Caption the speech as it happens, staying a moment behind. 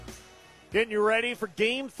Getting you ready for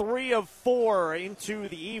Game 3 of 4 into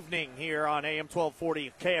the evening here on AM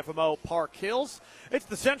 1240 KFMO Park Hills. It's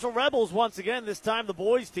the Central Rebels once again, this time the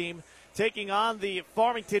boys team taking on the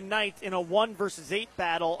Farminngton Knights in a 1-versus-8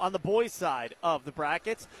 battle on the boys' side of the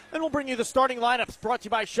brackets. Then we'll bring you the starting lineups brought to you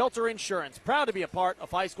by Shelter Insurance. Proud to be a part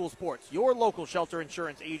of high school sports. Your local Shelter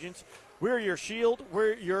Insurance agents. We're your shield.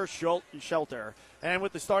 We're your shelter. And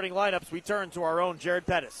with the starting lineups, we turn to our own Jared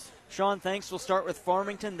Pettis. Sean, thanks. We'll start with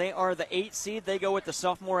Farmington. They are the 8th seed. They go with the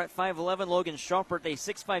sophomore at 5'11", Logan Schaupert, a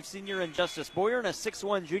 6'5" senior, and Justice Boyer, and a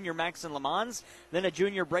 6'1" junior, Maxon Lamons. Then a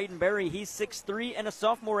junior, Braden Berry. He's 6'3", and a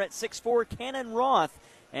sophomore at 6'4", Cannon Roth.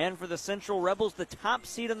 And for the Central Rebels, the top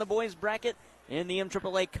seed in the boys bracket in the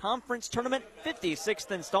MAAA Conference Tournament, 56th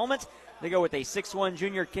installment. They go with a 6'1"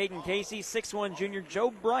 junior, Caden Casey, 6'1" junior, Joe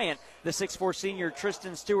Bryant, the 6'4" senior,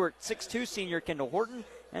 Tristan Stewart, 6'2" senior, Kendall Horton,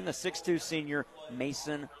 and the 6'2" senior,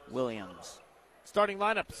 Mason Williams. Starting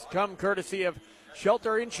lineups come courtesy of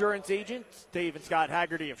Shelter Insurance agents Dave and Scott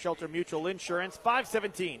Haggerty of Shelter Mutual Insurance,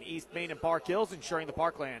 517 East Main and Park Hills, insuring the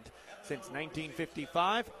Parkland since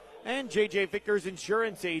 1955. And J.J. Vickers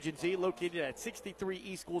Insurance Agency, located at 63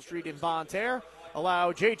 East School Street in Bonne Terre.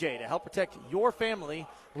 Allow J.J. to help protect your family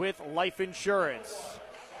with life insurance.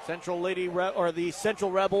 The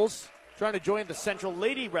Central Rebels trying to join the Central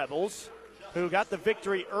Lady Rebels, who got the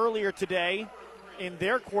victory earlier today in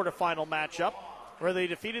their quarterfinal matchup, where they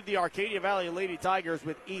defeated the Arcadia Valley Lady Tigers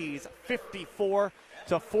with ease,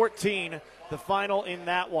 54-14, the final in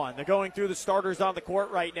that one. They're going through the starters on the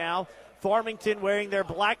court right now. Farmington wearing their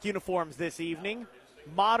black uniforms this evening.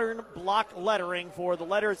 Modern block lettering for the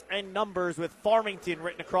letters and numbers with Farmington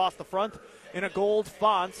written across the front in a gold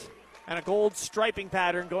font, and a gold striping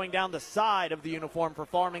pattern going down the side of the uniform for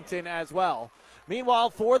Farmington as well. Meanwhile,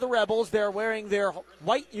 for the Rebels, they're wearing their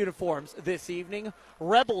white uniforms this evening.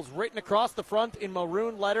 Rebels written across the front in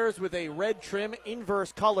maroon letters with a red trim,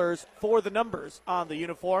 inverse colors for the numbers on the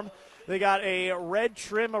uniform. They got a red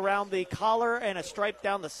trim around the collar and a stripe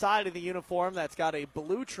down the side of the uniform that's got a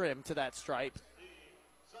blue trim to that stripe.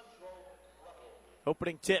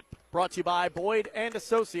 Opening tip brought to you by Boyd and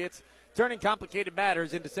Associates, turning complicated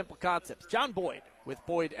matters into simple concepts. John Boyd with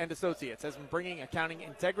Boyd and Associates has been bringing accounting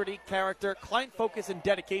integrity, character, client focus, and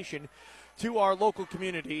dedication to our local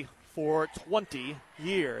community for 20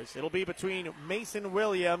 years. It'll be between Mason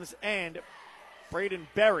Williams and Braden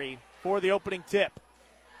Berry for the opening tip.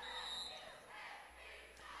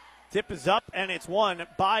 Tip is up, and it's won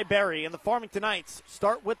by Berry. And the Farmington Knights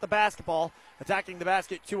start with the basketball, attacking the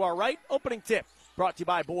basket to our right. Opening tip brought to you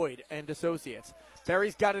by Boyd and Associates.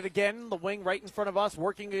 Berry's got it again, the wing right in front of us,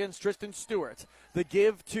 working against Tristan Stewart. The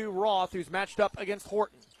give to Roth, who's matched up against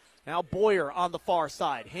Horton. Now Boyer on the far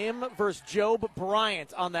side. Him versus Job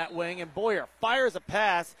Bryant on that wing, and Boyer fires a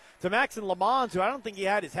pass to Maxon Lamons, who I don't think he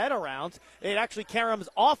had his head around. It actually caroms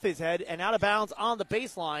off his head and out of bounds on the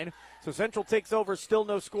baseline. So Central takes over, still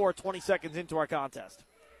no score, 20 seconds into our contest.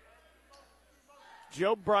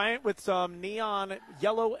 Joe Bryant with some neon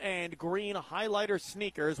yellow and green highlighter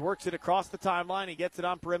sneakers works it across the timeline. He gets it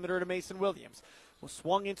on perimeter to Mason Williams.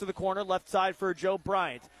 Swung into the corner, left side for Joe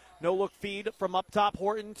Bryant. No-look feed from up top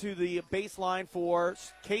Horton to the baseline for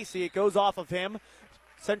Casey. It goes off of him.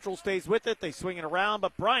 Central stays with it. They swing it around,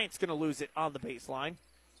 but Bryant's going to lose it on the baseline.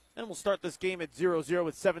 And we'll start this game at 0-0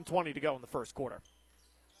 with 7:20 to go in the first quarter.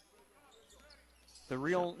 The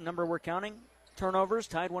real number we're counting, turnovers,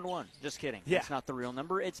 tied 1-1. Just kidding. Yeah. It's not the real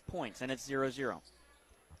number. It's points, and it's 0-0.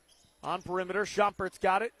 On perimeter, Schompert's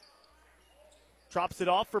got it. Drops it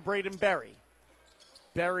off for Braden Berry.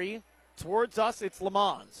 Berry towards us, it's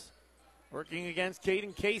Lamons. Working against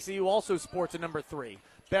Caden Casey, who also sports a number 3.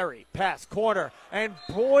 Berry, pass, corner, and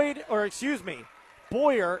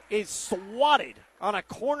Boyer is swatted on a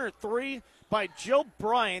corner 3 by Joe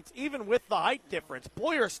Bryant, even with the height difference.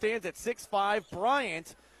 Boyer stands at 6'5".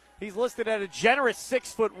 Bryant, he's listed at a generous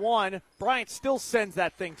 6'1". Bryant still sends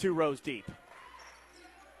that thing 2 rows deep.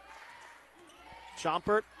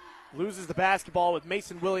 Schompert loses the basketball with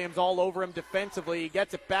Mason Williams all over him defensively. He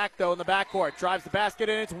gets it back, though, in the backcourt. Drives the basket,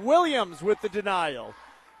 and it's Williams with the denial.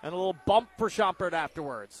 And a little bump for Schompert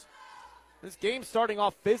afterwards. This game's starting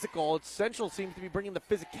off physical. Central seems to be bringing the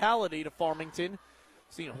physicality to Farmington.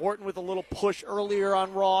 Seen Horton with a little push earlier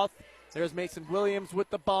on Roth. There's Mason Williams with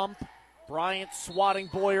the bump. Bryant swatting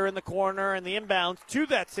Boyer in the corner, and the inbounds to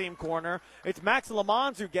that same corner. It's Max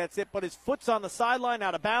Lamons who gets it, but his foot's on the sideline,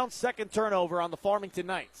 out of bounds. Second turnover on the Farmington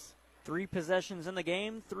Knights. 3 possessions in the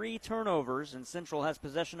game, 3 turnovers, and Central has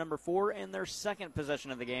possession number 4 and their second possession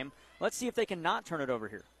of the game. Let's see if they can not turn it over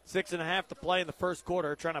here. 6.5 to play in the first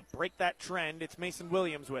quarter, trying to break that trend. It's Mason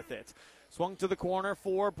Williams with it. Swung to the corner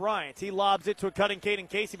for Bryant. He lobs it to a cutting Caden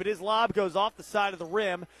Casey, but his lob goes off the side of the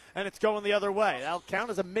rim, and it's going the other way. That'll count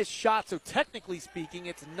as a missed shot, so technically speaking,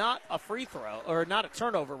 it's not a free throw, or not a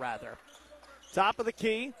turnover, rather. Top of the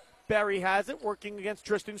key, Berry has it, working against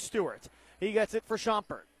Tristan Stewart. He gets it for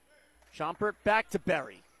Schompert. Schompert back to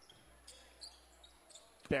Berry.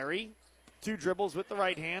 Berry, 2 dribbles with the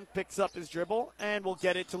right hand, picks up his dribble, and will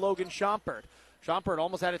get it to Logan Schompert. Schompert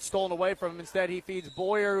almost had it stolen away from him. Instead, he feeds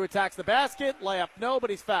Boyer, who attacks the basket. Layup, no, but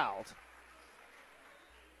he's fouled.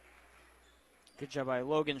 Good job by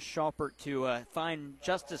Logan Schompert to find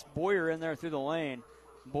Justice Boyer in there through the lane.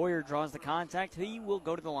 Boyer draws the contact. He will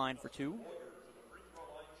go to the line for 2.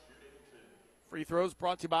 Free throws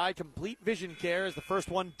brought to you by Complete Vision Care, as the first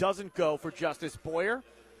one doesn't go for Justice Boyer.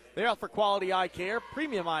 They offer quality eye care,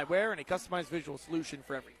 premium eyewear, and a customized visual solution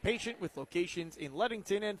for every patient, with locations in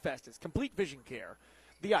Leadington and Festus. Complete Vision Care,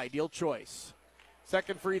 the ideal choice.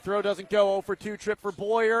 Second free throw doesn't go. 0 for 2 trip for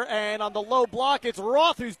Boyer, and on the low block, it's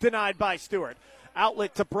Roth who's denied by Stewart.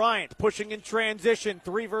 Outlet to Bryant, pushing in transition,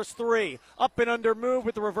 3 versus 3. Up and under move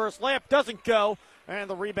with the reverse layup, doesn't go, and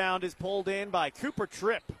the rebound is pulled in by Cooper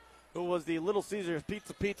Tripp, who was the Little Caesars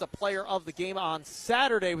Pizza player of the game on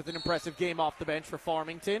Saturday with an impressive game off the bench for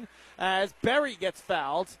Farmington, as Berry gets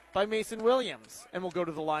fouled by Mason Williams and will go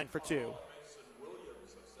to the line for 2.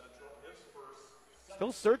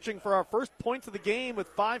 Still searching for our first points of the game with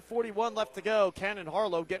 5:41 left to go. Cannon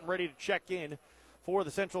Harlow getting ready to check in for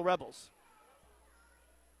the Central Rebels.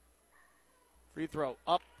 Free throw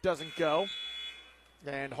up, doesn't go,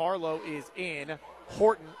 and Harlow is in.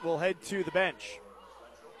 Horton will head to the bench.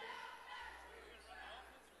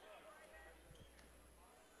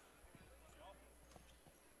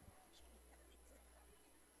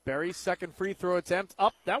 Berry's second free throw attempt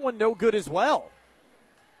up. That one no good as well.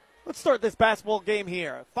 Let's start this basketball game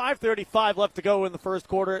here. 5:35 left to go in the first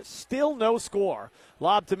quarter. Still no score.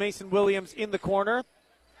 Lob to Mason Williams in the corner.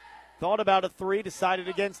 Thought about a 3, decided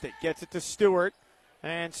against it. Gets it to Stewart.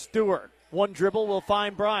 And Stewart, one dribble, will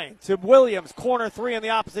find Bryant. To Williams, corner 3 on the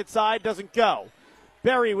opposite side, doesn't go.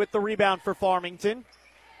 Berry with the rebound for Farmington.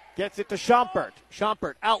 Gets it to Schompert.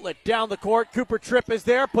 Schompert, outlet down the court. Cooper Tripp is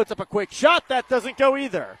there, puts up a quick shot. That doesn't go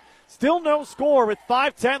either. Still no score with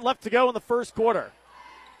 5:10 left to go in the first quarter.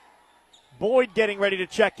 Boyd getting ready to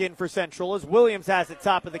check in for Central as Williams has it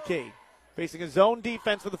top of the key. Facing a zone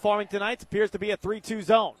defense for the Farmington Knights. Appears to be a 3-2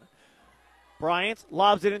 zone. Bryant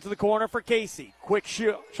lobs it into the corner for Casey. Quick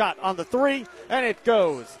shot on the 3, and it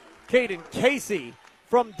goes. Caden Casey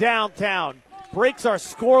from downtown breaks our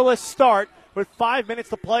scoreless start. With 5 minutes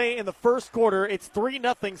to play in the first quarter, it's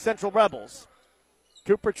 3-0 Central Rebels.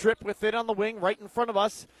 Cooper Tripp with it on the wing right in front of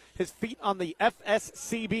us. His feet on the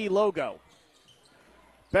FSCB logo.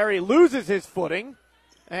 Berry loses his footing,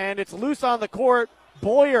 and it's loose on the court.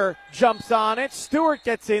 Boyer jumps on it. Stewart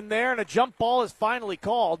gets in there, and a jump ball is finally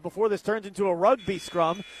called before this turns into a rugby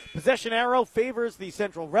scrum. Possession arrow favors the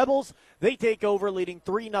Central Rebels. They take over, leading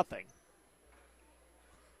 3-0.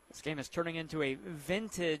 This game is turning into a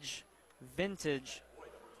vintage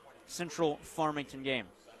Central Farmington game.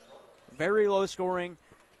 Very low scoring,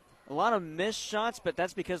 a lot of missed shots, but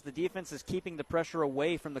that's because the defense is keeping the pressure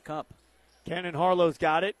away from the cup. Cannon Harlow's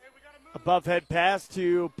got it. Above head pass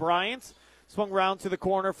to Bryant. Swung around to the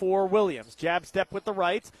corner for Williams. Jab step with the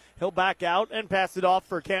right. He'll back out and pass it off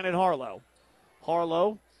for Cannon Harlow.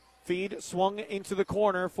 Harlow, feed swung into the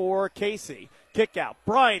corner for Casey. Kick out.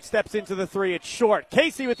 Bryant steps into the 3. It's short.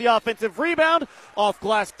 Casey with the offensive rebound. Off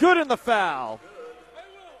glass. Good in the foul.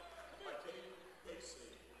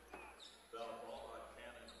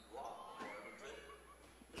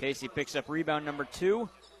 Casey picks up rebound number 2,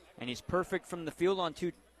 and he's perfect from the field on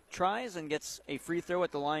 2 tries and gets a free throw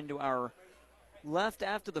at the line to our left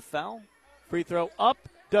after the foul. Free throw up.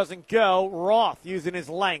 Doesn't go. Roth using his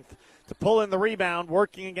length to pull in the rebound,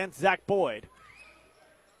 working against Zach Boyd.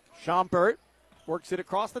 Schompert works it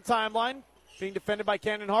across the timeline, being defended by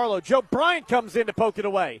Cannon Harlow. Joe Bryant comes in to poke it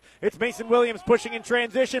away. It's Mason Williams pushing in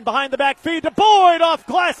transition, behind the back feed to Boyd, off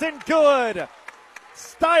glass and good.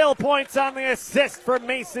 Style points on the assist for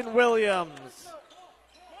Mason Williams.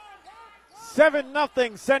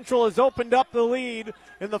 7-0. Central has opened up the lead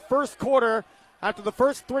in the first quarter after the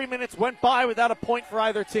first 3 minutes went by without a point for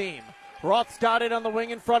either team. Roth's got it on the wing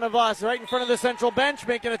in front of us, right in front of the Central bench,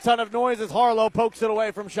 making a ton of noise as Harlow pokes it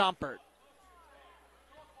away from Schompert.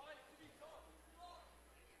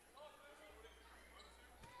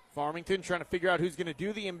 Farmington trying to figure out who's going to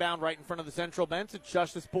do the inbound right in front of the Central bench. It's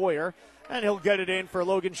Justice Boyer, and he'll get it in for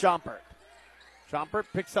Logan Schompert. Schompert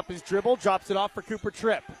picks up his dribble, drops it off for Cooper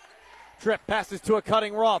Tripp. Tripp passes to a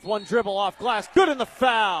cutting Roth. One dribble off glass. Good in the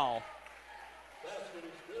foul.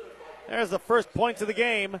 There's the first points of the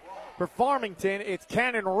game for Farmington. It's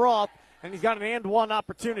Cannon Roth, and he's got an and one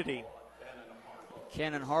opportunity.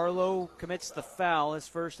 Cannon Harlow commits the foul, his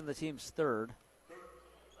first and the team's third.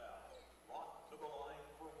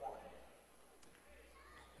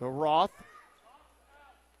 The Roth,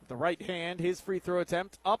 with the right hand, his free throw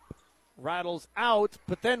attempt up, rattles out,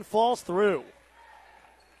 but then falls through.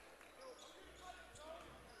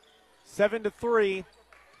 7-3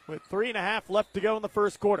 with 3.5 left to go in the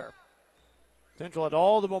first quarter. Central had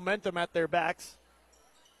all the momentum at their backs.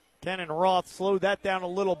 Cannon Roth slowed that down a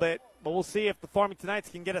little bit, but we'll see if the Farmington Knights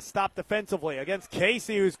can get a stop defensively against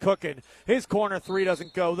Casey, who's cooking. His corner three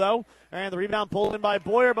doesn't go, though, and the rebound pulled in by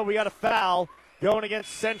Boyer, but we got a foul going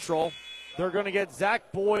against Central. They're going to get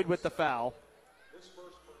Zach Boyd with the foul.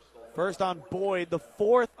 First on Boyd, the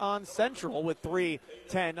fourth on Central with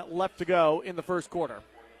 3:10 left to go in the first quarter.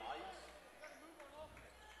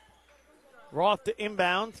 Roth to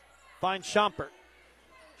inbound, finds Schompert.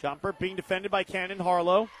 Schompert being defended by Cannon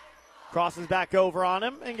Harlow. Crosses back over on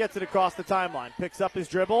him and gets it across the timeline. Picks up his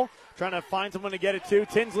dribble, trying to find someone to get it to.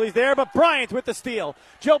 Tinsley's there, but Bryant with the steal.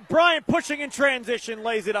 Joe Bryant pushing in transition,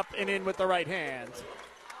 lays it up and in with the right hand.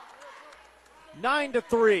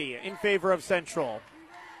 9-3 in favor of Central.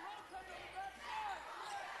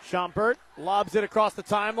 Schompert lobs it across the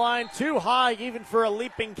timeline. Too high even for a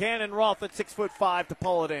leaping Cannon Roth at 6'5" to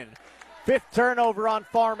pull it in. Fifth turnover on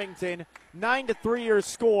Farmington. 9-3 your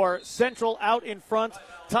score. Central out in front.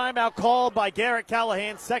 Timeout called by Garrett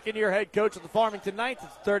Callahan, second-year head coach of the Farmington Knights.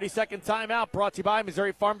 It's a 30-second timeout brought to you by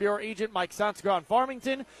Missouri Farm Bureau agent Mike Sansegraw on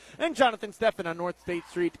Farmington and Jonathan Steffen on North State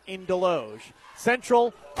Street in Deloge.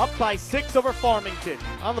 Central up by 6 over Farmington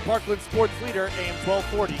on the Parkland Sports Leader, AM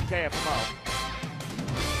 1240 KFMO.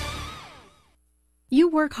 You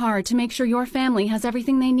work hard to make sure your family has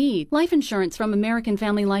everything they need. Life insurance from American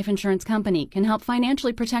Family Life Insurance Company can help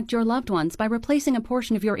financially protect your loved ones by replacing a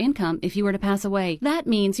portion of your income if you were to pass away. That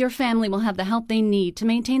means your family will have the help they need to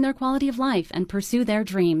maintain their quality of life and pursue their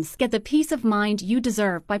dreams. Get the peace of mind you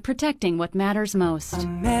deserve by protecting what matters most.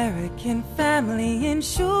 American Family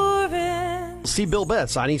Insurance. See Bill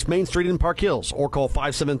Betts on East Main Street in Park Hills or call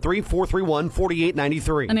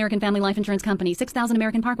 573-431-4893. American Family Life Insurance Company, 6000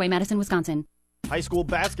 American Parkway, Madison, Wisconsin. High school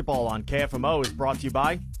basketball on KFMO is brought to you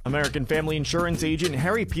by American Family Insurance agent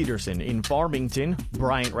Harry Peterson in Farmington,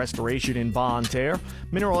 Bryant Restoration in Bonne Terre,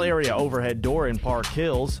 Mineral Area Overhead Door in Park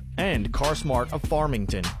Hills, and CarSmart of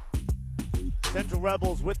Farmington. Central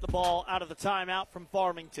Rebels with the ball out of the timeout from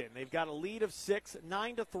Farmington. They've got a lead of 6,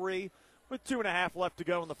 9-3, with 2.5 left to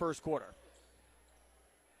go in the first quarter.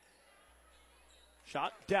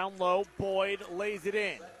 Shot down low. Boyd lays it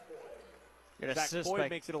in. Good Zach assist Boyd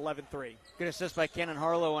makes it 11-3. Good assist by Cannon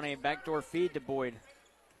Harlow on a backdoor feed to Boyd.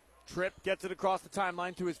 Tripp gets it across the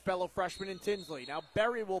timeline to his fellow freshman in Tinsley. Now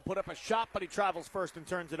Berry will put up a shot, but he travels first and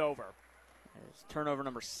turns it over. It's turnover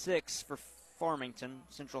number 6 for Farmington.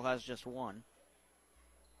 Central has just one.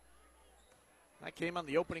 That came on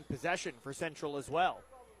the opening possession for Central as well.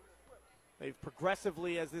 They've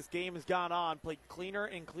progressively, as this game has gone on, played cleaner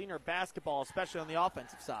and cleaner basketball, especially on the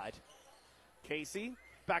offensive side. Casey,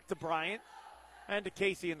 back to Bryant, and to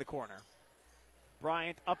Casey in the corner.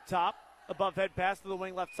 Bryant up top, above head pass to the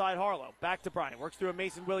wing left side, Harlow. Back to Bryant, works through a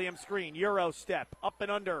Mason Williams screen. Euro step, up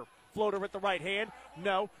and under. Floater with the right hand.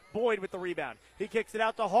 No. Boyd with the rebound. He kicks it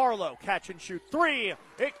out to Harlow. Catch and shoot. 3.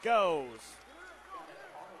 It goes.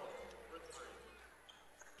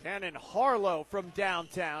 Cannon Harlow from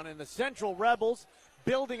downtown, and the Central Rebels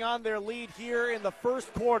building on their lead here in the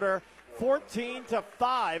first quarter.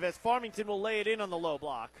 14-5 as Farmington will lay it in on the low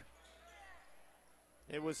block.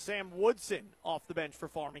 It was Sam Woodson off the bench for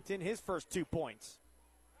Farmington, his first 2 points.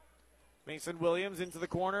 Mason Williams into the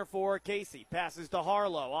corner for Casey. Passes to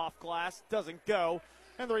Harlow, off glass, doesn't go,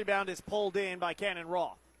 and the rebound is pulled in by Cannon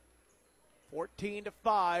Roth.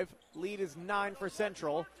 14-5, lead is 9 for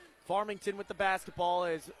Central. Farmington with the basketball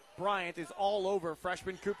as Bryant is all over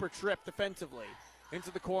freshman Cooper Tripp defensively.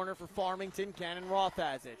 Into the corner for Farmington, Cannon Roth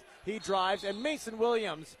has it. He drives, and Mason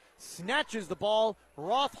Williams snatches the ball.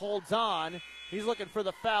 Roth holds on. He's looking for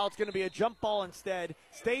the foul. It's going to be a jump ball instead.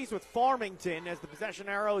 Stays with Farmington as the possession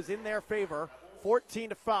arrow is in their favor.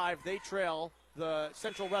 14-5, they trail the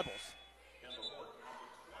Central Rebels.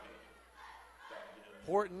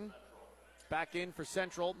 Horton back in for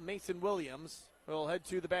Central. Mason Williams will head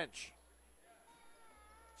to the bench.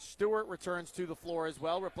 Stewart returns to the floor as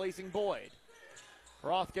well, replacing Boyd.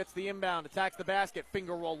 Roth gets the inbound, attacks the basket,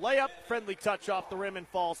 finger roll layup, friendly touch off the rim and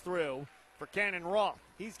falls through for Cannon Roth.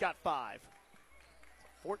 He's got 5.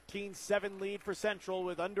 14-7 lead for Central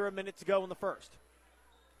with under a minute to go in the first.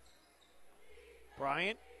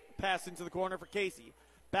 Bryant, pass into the corner for Casey.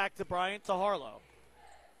 back to Bryant to Harlow.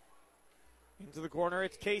 Into the corner,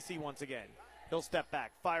 it's Casey once again. He'll step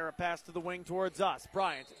back, fire a pass to the wing towards us.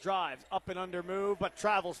 Bryant drives, up and under move, but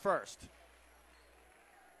travels first.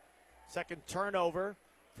 Second turnover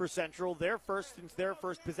for Central, their first since their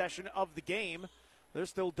first possession of the game. They're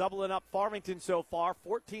still doubling up Farmington so far.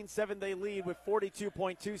 14-7 they lead with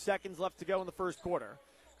 42.2 seconds left to go in the first quarter.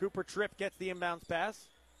 Cooper Tripp gets the inbounds pass.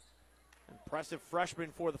 Impressive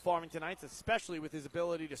freshman for the Farmington Knights, especially with his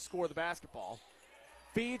ability to score the basketball.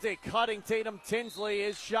 Feeds a cutting Tatum Tinsley.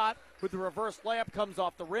 His shot with the reverse layup comes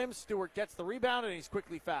off the rim. Stewart gets the rebound, and he's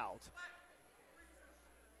quickly fouled.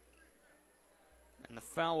 And the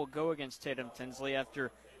foul will go against Tatum Tinsley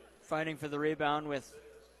after fighting for the rebound with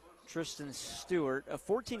Tristan Stewart. A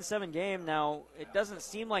 14-7 game. Now, it doesn't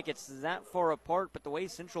seem like it's that far apart, but the way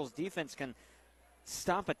Central's defense can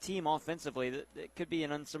stop a team offensively, it could be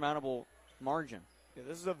an unsurmountable margin. Yeah,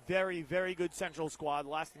 this is a very, very good Central squad. The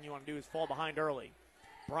last thing you want to do is fall behind early.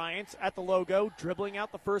 Bryant at the logo, dribbling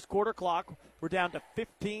out the first quarter clock. We're down to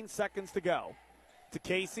 15 seconds to go. To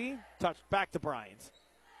Casey, touch back to Bryant.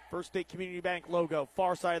 First State Community Bank logo,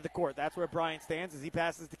 far side of the court. That's where Bryant stands as he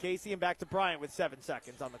passes to Casey and back to Bryant with 7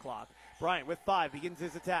 seconds on the clock. Bryant with 5 begins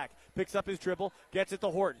his attack, picks up his dribble, gets it to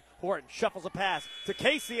Horton. Horton shuffles a pass to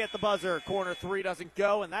Casey at the buzzer. Corner three doesn't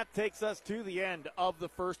go, and that takes us to the end of the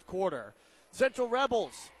first quarter. Central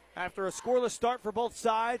Rebels, after a scoreless start for both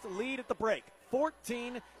sides, lead at the break.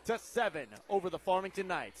 14-7 over the Farmington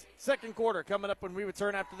Knights. Second quarter coming up when we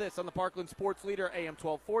return after this on the Parkland Sports Leader, AM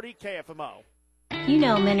 1240, KFMO. You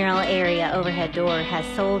know Mineral Area Overhead Door has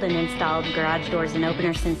sold and installed garage doors and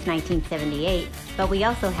openers since 1978, but we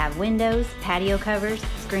also have windows, patio covers,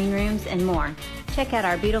 screen rooms, and more. Check out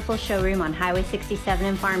our beautiful showroom on Highway 67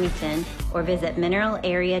 in Farmington or visit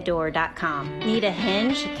mineralareadoor.com. Need a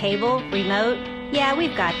hinge, cable, remote? Yeah,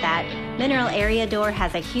 we've got that. Mineral Area Door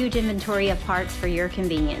has a huge inventory of parts for your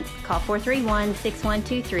convenience. Call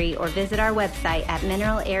 431-6123 or visit our website at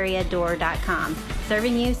mineralareadoor.com.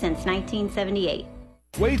 Serving you since 1978.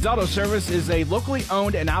 Wade's Auto Service is a locally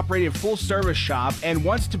owned and operated full-service shop and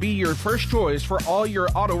wants to be your first choice for all your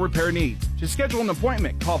auto repair needs. To schedule an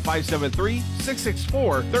appointment, call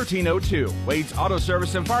 573-664-1302. Wade's Auto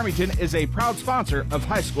Service in Farmington is a proud sponsor of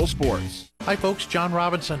high school sports. Hi folks, John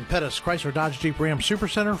Robinson, Pettis, Chrysler Dodge Jeep Ram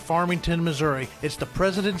Supercenter, Farmington, Missouri. It's the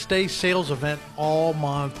President's Day sales event all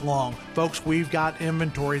month long. Folks, we've got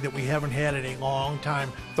inventory that we haven't had in a long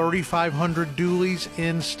time. 3,500 dualies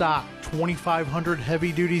in stock, 2,500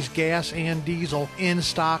 heavy duties gas and diesel in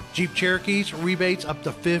stock. Jeep Cherokees, rebates up to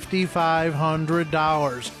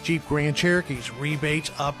 $5,500. Jeep Grand Cherokees, rebates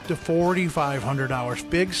up to $4,500.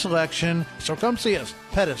 Big selection, so come see us.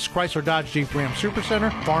 Pettis, Chrysler Dodge Jeep Ram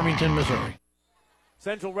Supercenter, Farmington, Missouri.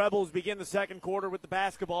 Central Rebels begin the second quarter with the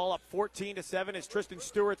basketball up 14-7 as Tristan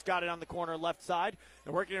Stewart's got it on the corner left side.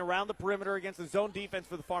 They're working around the perimeter against the zone defense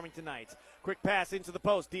for the Farmington Knights. Quick pass into the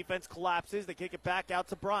post. Defense collapses. They kick it back out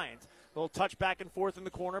to Bryant. A little touch back and forth in the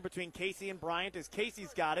corner between Casey and Bryant as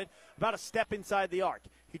Casey's got it about a step inside the arc.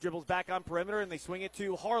 He dribbles back on perimeter, and they swing it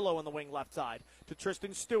to Harlow on the wing left side. To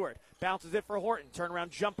Tristan Stewart. Bounces it for Horton. Turnaround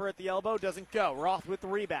jumper at the elbow. Doesn't go. Roth with the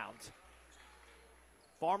rebound.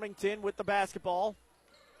 Farmington with the basketball.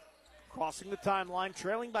 Crossing the timeline,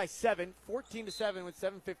 trailing by 7, 14-7 with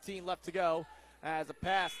 7:15 left to go. As a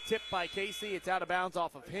pass tipped by Casey, it's out of bounds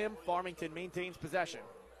off of him. Farmington maintains possession.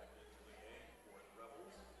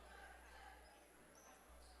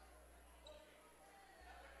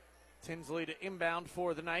 Tinsley to inbound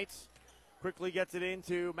for the Knights. Quickly gets it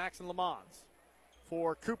into Maxon Lamons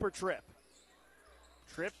for Cooper Tripp.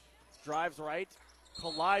 Tripp drives right,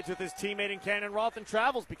 collides with his teammate in Cannon Roth and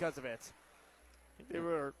travels because of it. They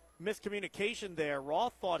were miscommunication there.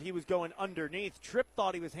 Roth thought he was going underneath. Tripp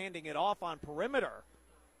thought he was handing it off on perimeter.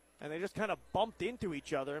 And they just kind of bumped into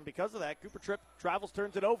each other, and because of that, Cooper Tripp travels,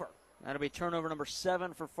 turns it over. That'll be turnover number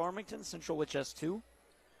 7 for Farmington. Central with just 2.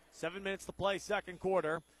 7 minutes to play, second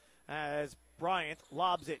quarter, as Bryant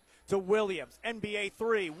lobs it to Williams. NBA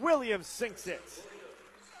 3. Williams sinks it.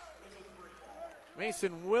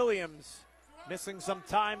 Mason Williams missing some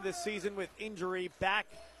time this season with injury, back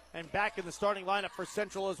in the starting lineup for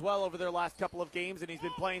Central as well over their last couple of games, and he's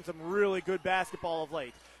been playing some really good basketball of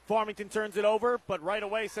late. Farmington turns it over, but right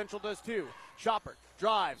away Central does too. Shopper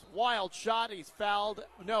drives, wild shot, he's fouled.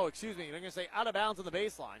 No, excuse me, they're going to say out of bounds on the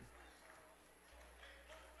baseline.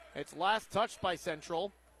 It's last touched by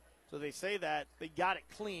Central, so they say that they got it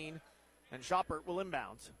clean, and Shopper will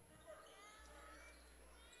inbound.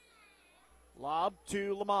 Lob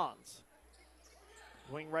to Lamons.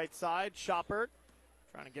 Wing right side, Shopper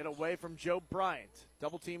trying to get away from Joe Bryant.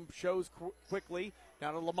 Double team shows quickly.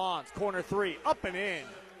 Down to Lamons, corner three, up and in.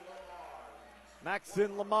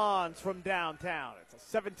 Maxon Lamons from downtown. It's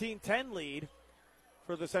a 17-10 lead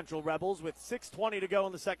for the Central Rebels with 6:20 to go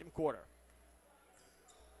in the second quarter.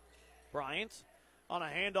 Bryant on a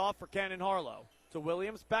handoff for Cannon Harlow. To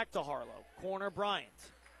Williams, back to Harlow. Corner Bryant.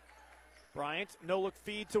 Bryant, no-look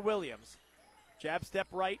feed to Williams. Jab step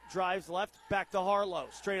right, drives left, back to Harlow.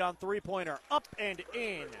 Straight on three-pointer, up and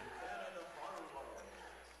in.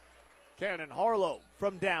 Cannon Harlow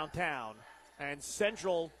from downtown. And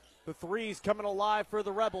Central, the threes coming alive for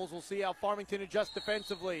the Rebels. We'll see how Farmington adjusts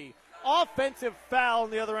defensively. Offensive foul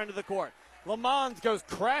on the other end of the court. Lamons goes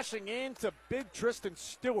crashing into big Tristan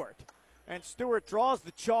Stewart. And Stewart draws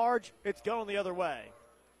the charge. It's going the other way.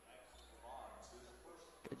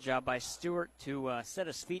 Good job by Stewart to set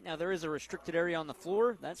his feet. Now there is a restricted area on the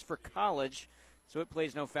floor. That's for college, so it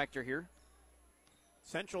plays no factor here.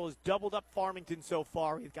 Central has doubled up Farmington so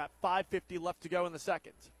far. He's got 5:50 left to go in the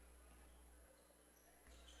second.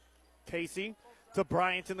 Casey to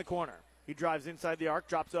Bryant in the corner. He drives inside the arc,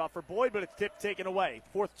 drops it off for Boyd, but it's tipped, taken away.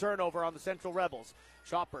 Fourth turnover on the Central Rebels.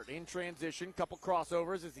 Shoppert in transition, couple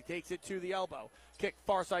crossovers as he takes it to the elbow. Kick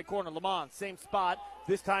far side corner, Lamont, same spot.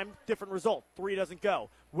 This time, different result. Three doesn't go.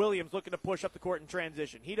 Williams looking to push up the court in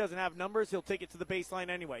transition. He doesn't have numbers. He'll take it to the baseline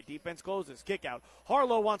anyway. Defense closes, kick out.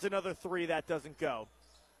 Harlow wants another three. That doesn't go.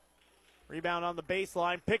 Rebound on the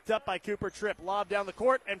baseline, picked up by Cooper Tripp. Lob down the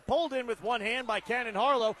court and pulled in with one hand by Cannon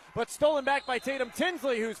Harlow, but stolen back by Tatum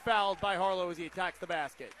Tinsley, who's fouled by Harlow as he attacks the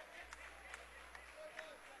basket.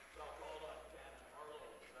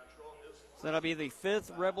 So that'll be the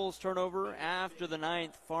fifth Rebels turnover after the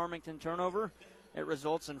ninth Farmington turnover. It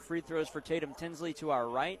results in free throws for Tatum Tinsley to our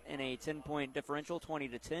right and a 10-point differential,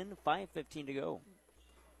 20-10, 5:15 to go.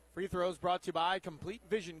 Free throws brought to you by Complete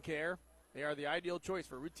Vision Care. They are the ideal choice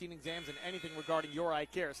for routine exams and anything regarding your eye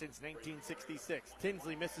care since 1966.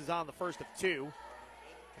 Tinsley misses on the first of two.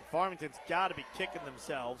 And Farmington's got to be kicking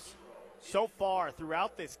themselves. So far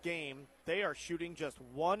throughout this game, they are shooting just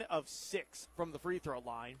 1 of 6 from the free throw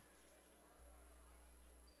line.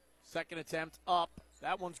 Second attempt up.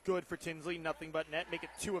 That one's good for Tinsley. Nothing but net. Make it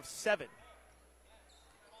 2 of 7.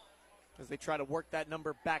 As they try to work that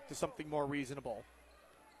number back to something more reasonable.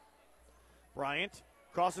 Bryant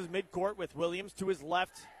crosses midcourt with Williams to his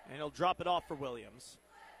left, and he'll drop it off for Williams.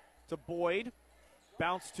 To Boyd.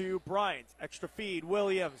 Bounce to Bryant. Extra feed.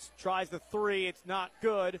 Williams tries the three. It's not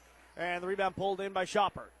good. And the rebound pulled in by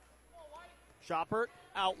Shoppert. Shoppert,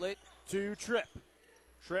 outlet to Tripp.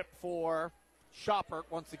 Tripp for Shoppert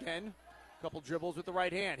once again. Couple dribbles with the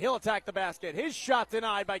right hand. He'll attack the basket. His shot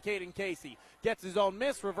denied by Caden Casey. Gets his own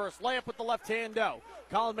miss. Reverse layup with the left hand, no.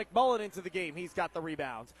 Colin McMullen into the game. He's got the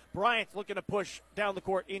rebounds. Bryant's looking to push down the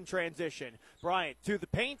court in transition. Bryant to the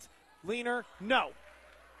paint. Leaner, no.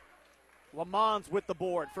 Lamons with the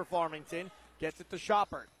board for Farmington. Gets it to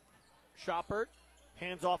Shoppert. Shoppert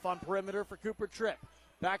hands off on perimeter for Cooper Tripp.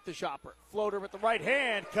 Back to Shoppert. Floater with the right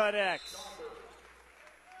hand. Connects.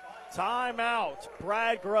 Timeout.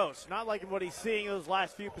 Brad Gross. Not liking what he's seeing in those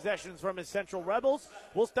last few possessions from his Central Rebels.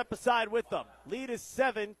 We'll step aside with them. Lead is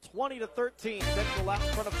 7, 20-13. Central out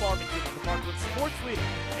in front of Farmington. The Margaret Sports Leader.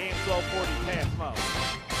 AM 1240 KFMO.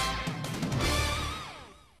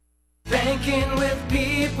 Banking with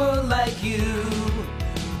people like you.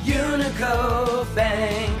 Unico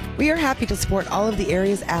Bank. We are happy to support all of the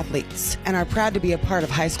area's athletes and are proud to be a part of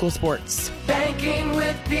high school sports. Banking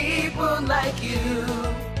with people like you.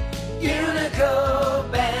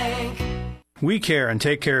 Unico Bank. We care and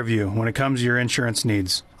take care of you when it comes to your insurance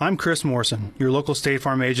needs. I'm Chris Morrison, your local State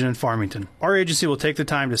Farm agent in Farmington. Our agency will take the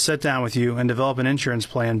time to sit down with you and develop an insurance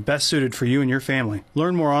plan best suited for you and your family.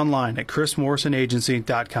 Learn more online at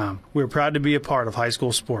chrismorrisonagency.com. We're proud to be a part of high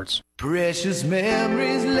school sports. Precious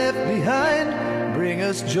memories left behind bring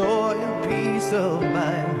us joy and peace of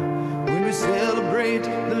mind when we celebrate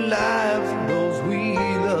the lives of those we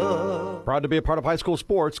love. Proud to be a part of high school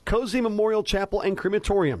sports, Cozy Memorial Chapel and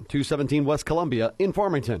Crematorium, 217 West Columbia in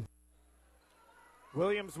Farmington.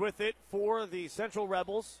 Williams with it for the Central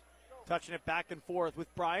Rebels, touching it back and forth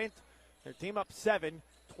with Bryant. Their team up 7,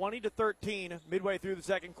 20-13, midway through the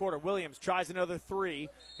second quarter. Williams tries another three.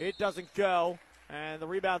 It doesn't go, and the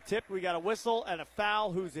rebound tipped. We got a whistle and a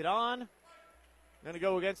foul. Who's it on? Going to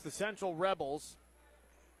go against the Central Rebels.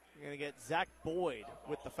 We're going to get Zach Boyd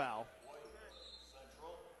with the foul.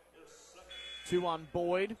 2 on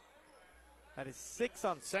Boyd. That is 6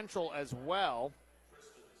 on Central as well.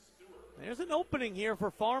 There's an opening here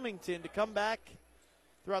for Farmington to come back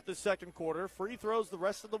throughout the second quarter. Free throws the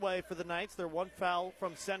rest of the way for the Knights. They're 1 foul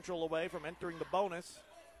from Central away from entering the bonus.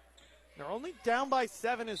 They're only down by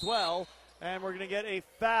 7 as well. And we're going to get a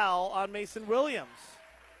foul on Mason Williams.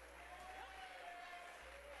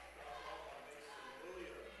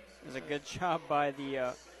 It was a good job by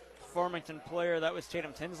the Farmington player. That was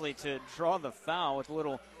Tatum Tinsley to draw the foul with a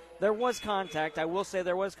little. There was contact. I will say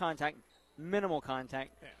there was contact, minimal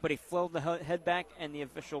contact, but he flowed the head back and the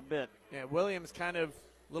official bit. Yeah, Williams kind of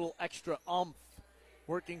little extra oomph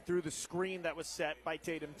working through the screen that was set by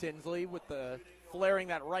Tatum Tinsley with the flaring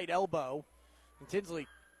that right elbow. And Tinsley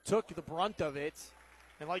took the brunt of it.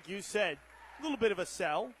 And like you said, a little bit of a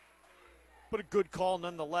sell, but a good call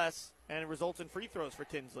nonetheless. And it results in free throws for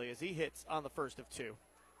Tinsley as he hits on the first of two.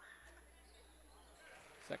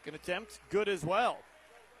 Second attempt, good as well.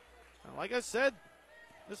 And like I said,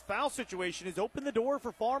 this foul situation has opened the door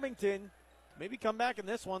for Farmington. Maybe come back in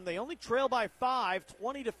this one. They only trail by 5,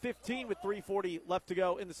 20-15 with 3:40 left to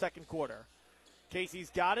go in the second quarter. Casey's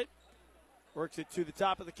got it. Works it to the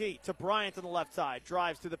top of the key. To Bryant on the left side.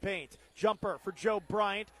 Drives to the paint. Jumper for Joe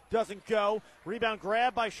Bryant. Doesn't go. Rebound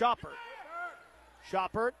grab by Shoppert.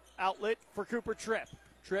 Shoppert, outlet for Cooper Tripp.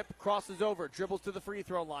 Tripp crosses over, dribbles to the free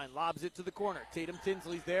throw line, lobs it to the corner. Tatum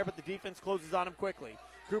Tinsley's there, but the defense closes on him quickly.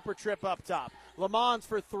 Cooper Tripp up top. Lamons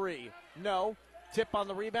for three. No. Tip on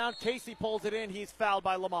the rebound. Casey pulls it in. He's fouled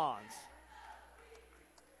by Lamons.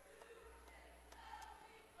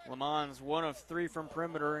 Lamons 1 of 3 from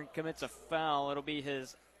perimeter and commits a foul. It'll be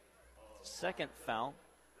his second foul.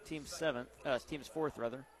 Team's fourth,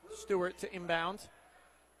 rather. Stewart to inbound.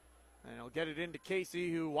 And he'll get it into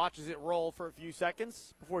Casey, who watches it roll for a few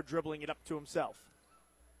seconds before dribbling it up to himself.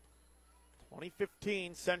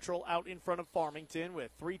 2015, Central out in front of Farmington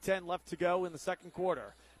with 3:10 left to go in the second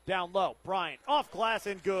quarter. Down low, Bryant off glass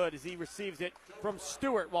and good as he receives it from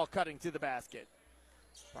Stewart while cutting to the basket.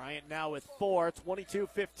 Bryant now with 4,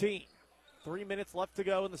 22-15. 3 minutes left to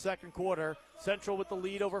go in the second quarter. Central with the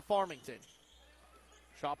lead over Farmington.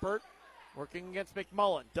 Shoppert working against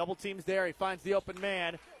McMullen. Double teams there. He finds the open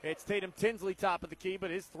man. It's Tatum Tinsley top of the key,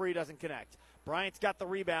 but his three doesn't connect. Bryant's got the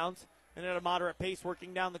rebounds and at a moderate pace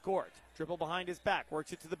working down the court. Dribble behind his back.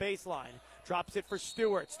 Works it to the baseline. Drops it for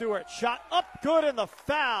Stewart. Stewart shot up good and the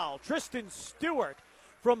foul. Tristan Stewart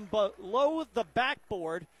from below the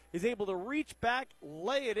backboard is able to reach back,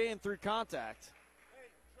 lay it in through contact.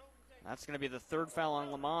 That's going to be the third foul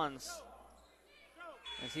on Lamons,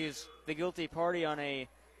 as he's the guilty party on a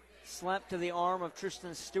slap to the arm of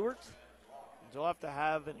Tristan Stewart. He'll have to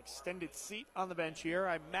have an extended seat on the bench here,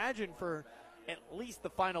 I imagine, for at least the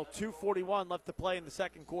final 2:41 left to play in the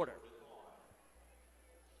second quarter.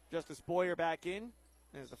 Justice Boyer back in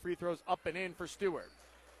as the free throws up and in for Stewart.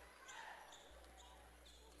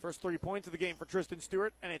 First 3 points of the game for Tristan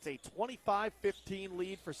Stewart, and it's a 25-15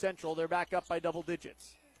 lead for Central. They're back up by double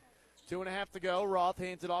digits. 2.5 to go. Roth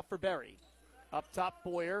hands it off for Berry. Up top,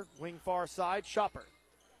 Boyer, wing far side, Shoppert.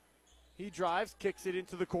 He drives, kicks it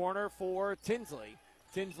into the corner for Tinsley.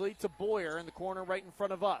 Tinsley to Boyer in the corner right in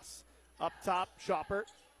front of us. Up top, Shoppert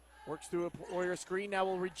works through a Boyer screen. Now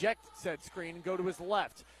will reject said screen and go to his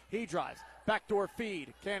left. He drives, backdoor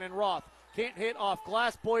feed. Cannon Roth can't hit off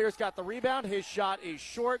glass. Boyer's got the rebound. His shot is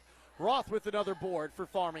short. Roth with another board for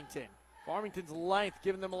Farmington. Farmington's length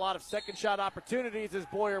giving them a lot of second shot opportunities as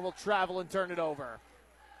Boyer will travel and turn it over.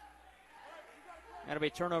 That'll be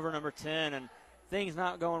turnover number 10, and things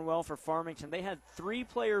not going well for Farmington. They had 3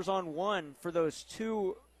 players on 1 for those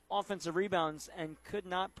 2 offensive rebounds and could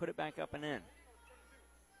not put it back up and in.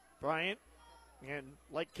 Bryant, and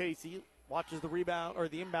like Casey, watches the rebound, or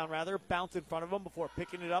the inbound rather, bounce in front of him before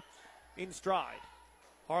picking it up in stride.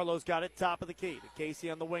 Harlow's got it top of the key to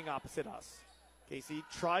Casey on the wing opposite us. Casey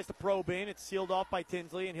tries to probe in. It's sealed off by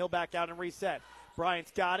Tinsley, and he'll back out and reset.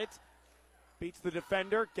 Bryant's got it. Beats the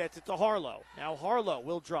defender, gets it to Harlow. Now Harlow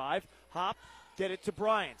will drive, hop, get it to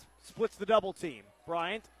Bryant. Splits the double team.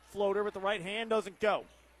 Bryant, floater with the right hand, doesn't go.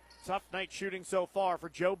 Tough night shooting so far for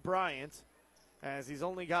Joe Bryant, as he's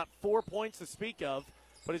only got 4 points to speak of,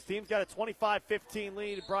 but his team's got a 25-15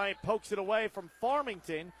 lead. Bryant pokes it away from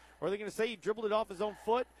Farmington. Or are they going to say he dribbled it off his own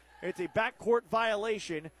foot? It's a backcourt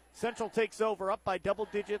violation. Central takes over up by double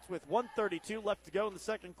digits with 1:32 left to go in the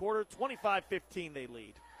second quarter. 25-15 they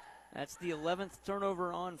lead. That's the 11th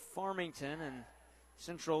turnover on Farmington, and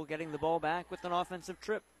Central getting the ball back with an offensive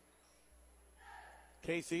trip.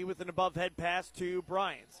 Casey with an above-head pass to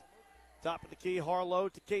Bryant. Top of the key, Harlow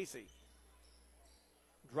to Casey.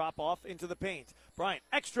 Drop off into the paint. Bryant,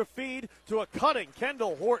 extra feed to a cutting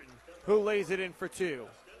Kendall Horton, who lays it in for 2.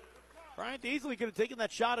 Bryant easily could have taken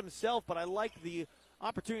that shot himself, but I like the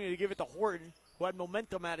opportunity to give it to Horton, who had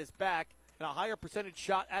momentum at his back, and a higher percentage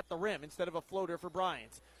shot at the rim instead of a floater for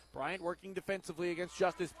Bryant. Bryant working defensively against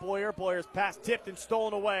Justice Boyer. Boyer's pass tipped and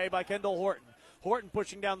stolen away by Kendall Horton. Horton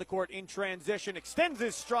pushing down the court in transition, extends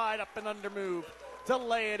his stride up and under move to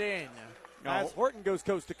lay it in. As Horton goes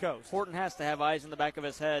coast to coast. Horton has to have eyes in the back of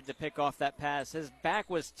his head to pick off that pass. His back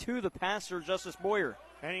was to the passer, Justice Boyer.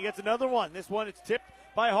 And he gets another one. This one, it's tipped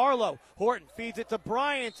by Harlow. Horton feeds it to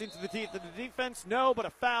Bryant into the teeth of the defense. No, but a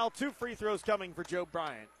foul. 2 free throws coming for Joe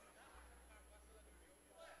Bryant.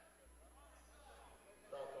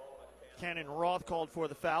 Cannon Roth called for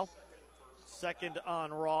the foul. Second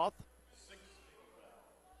on Roth.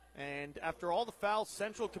 And after all the fouls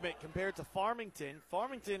Central commit compared to Farmington,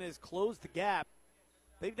 Farmington has closed the gap.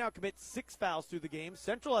 They've now commit 6 fouls through the game.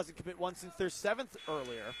 Central hasn't commit one since their 7th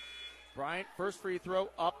earlier. Bryant, first free throw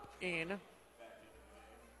up in.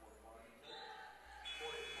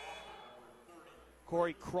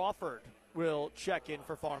 Corey Crawford will check in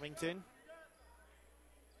for Farmington.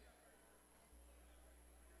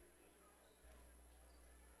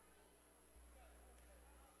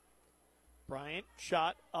 Bryant,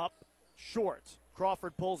 shot up short.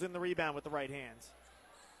 Crawford pulls in the rebound with the right hands.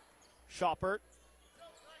 Schoppert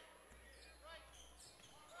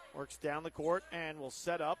works down the court and will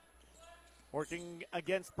set up. Working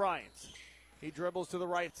against Bryant. He dribbles to the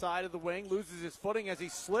right side of the wing, loses his footing as he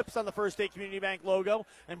slips on the First State Community Bank logo,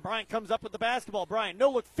 and Bryant comes up with the basketball. Bryant,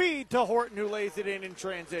 no-look feed to Horton, who lays it in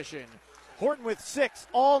transition. Horton with 6,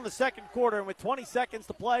 all in the second quarter, and with 20 seconds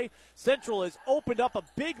to play, Central has opened up a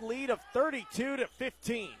big lead of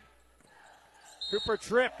 32-15. Cooper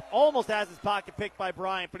Tripp almost has his pocket picked by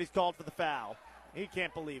Bryant, but he's called for the foul. He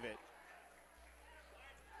can't believe it.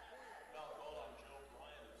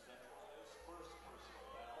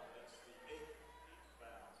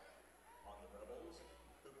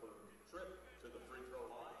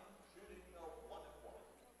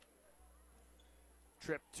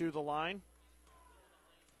 Tripp to the line.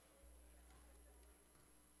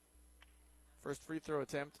 First free throw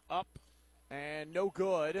attempt up and no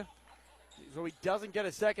good. So he doesn't get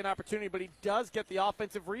a second opportunity, but he does get the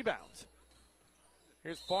offensive rebound.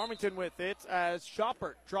 Here's Farmington with it as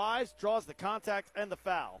Schoppert drives, draws the contact, and the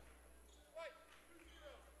foul.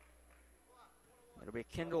 It'll be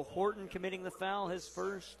Kendall Horton committing the foul, his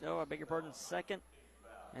first, second.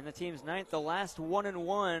 And the team's 9th, the last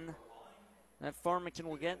 1-and-1 that Farmington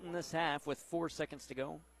will get in this half with 4 seconds to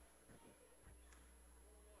go.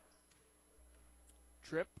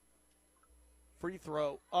 Tripp, free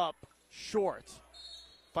throw up, short.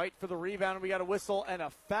 Fight for the rebound, and we got a whistle and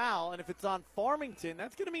a foul. And if it's on Farmington,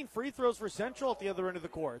 that's going to mean free throws for Central at the other end of the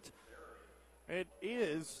court.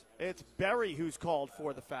 It's Berry who's called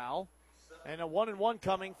for the foul. And a 1-and-1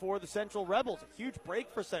 coming for the Central Rebels. A huge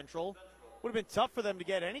break for Central. Would have been tough for them to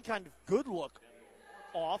get any kind of good look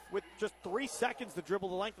off with just 3 seconds to dribble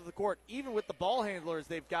the length of the court, even with the ball handlers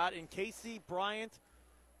they've got in Casey, Bryant.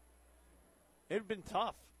 It would have been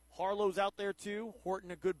tough. Harlow's out there too.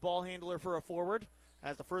 Horton, a good ball handler for a forward,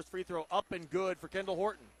 as the first free throw up and good for Kendall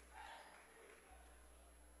Horton.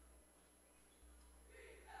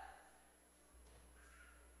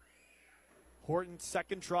 Horton's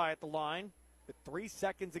second try at the line with 3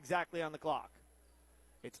 seconds exactly on the clock.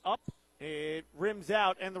 It's up. It rims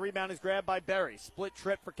out, and the rebound is grabbed by Berry. Split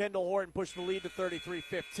trip for Kendall Horton, pushing the lead to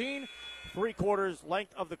 33-15. 3/4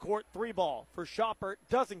 length of the court, 3 ball for Schoppert.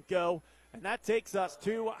 Doesn't go, and that takes us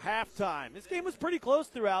to halftime. This game was pretty close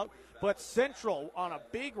throughout, but Central on a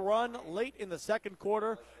big run late in the second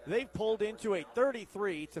quarter. They've pulled into a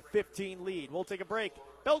 33-15 lead. We'll take a break.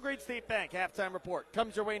 Belgrade State Bank halftime report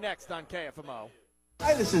comes your way next on KFMO.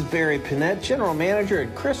 Hi, this is Barry Panett, General Manager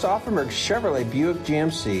at Chris Offenberg Chevrolet Buick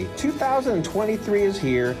GMC. 2023 is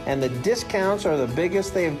here, and the discounts are the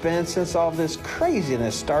biggest they have been since all this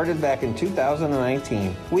craziness started back in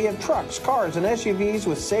 2019. We have trucks, cars, and SUVs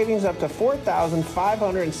with savings up to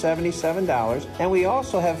 $4,577, and we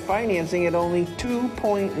also have financing at only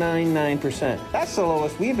 2.99%. That's the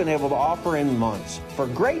lowest we've been able to offer in months. For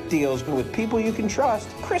great deals with people you can trust,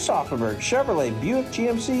 Chris Offenberg Chevrolet Buick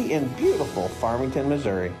GMC in beautiful Farmington,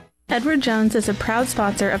 Missouri. Edward Jones is a proud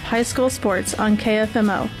sponsor of high school sports on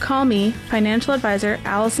KFMO. Call me, financial advisor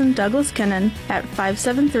Allison Douglas Kinnan, at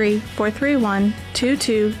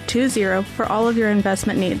 573-431-2220 for all of your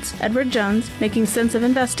investment needs. Edward Jones, making sense of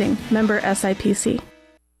investing. Member SIPC.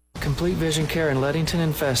 Complete Vision Care in Leadington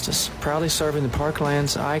and Festus, proudly serving the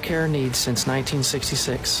Parkland's eye care needs since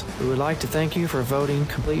 1966. We would like to thank you for voting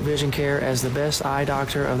Complete Vision Care as the best eye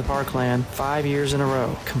doctor of the Parkland 5 years in a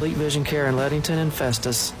row. Complete Vision Care in Leadington and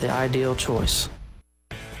Festus, the ideal choice.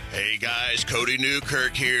 Hey guys, Cody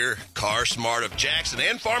Newkirk here. Car Smart of Jackson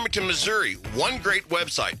and Farmington, Missouri. One great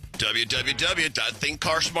website,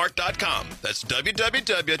 www.thinkcarsmart.com. That's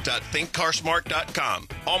www.thinkcarsmart.com.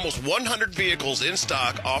 Almost 100 vehicles in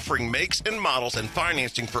stock, offering makes and models and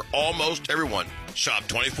financing for almost everyone. Shop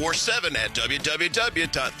 24/7 at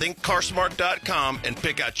www.thinkcarsmart.com and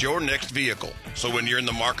pick out your next vehicle. So when you're in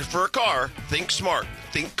the market for a car, think smart.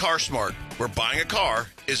 Think Car Smart, where buying a car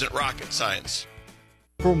isn't rocket science.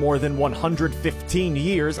 For more than 115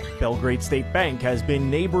 years, Belgrade State Bank has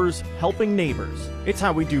been neighbors helping neighbors. It's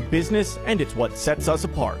how we do business, and it's what sets us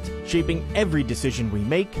apart, shaping every decision we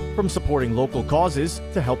make, from supporting local causes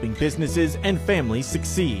to helping businesses and families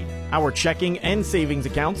succeed. Our checking and savings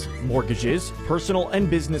accounts, mortgages, personal and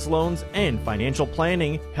business loans, and financial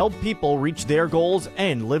planning help people reach their goals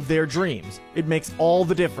and live their dreams. It makes all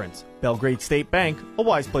the difference. Belgrade State Bank, a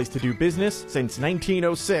wise place to do business since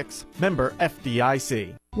 1906. Member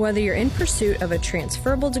FDIC. Whether you're in pursuit of a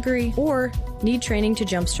transferable degree or need training to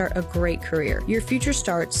jumpstart a great career, your future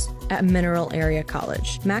starts at Mineral Area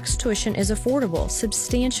College. Max tuition is affordable,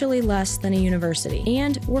 substantially less than a university,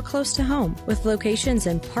 and we're close to home with locations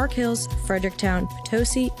in Park Hills, Fredericktown,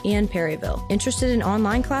 Potosi, and Perryville. Interested in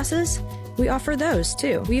online classes? We offer those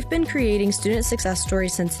too. We've been creating student success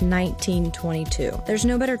stories since 1922. There's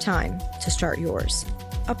no better time to start yours.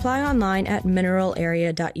 Apply online at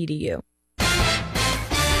mineralarea.edu.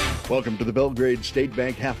 Welcome to the Belgrade State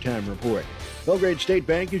Bank Halftime Report. Belgrade State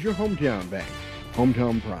Bank is your hometown bank.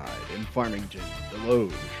 Hometown pride in Farmington,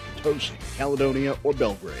 Deloge, Potosi, Caledonia, or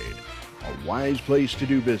Belgrade. A wise place to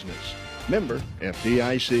do business. Member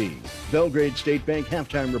FDIC. Belgrade State Bank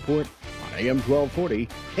Halftime Report on AM 1240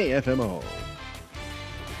 KFMO.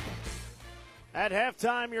 At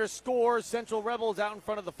halftime, your score, Central Rebels out in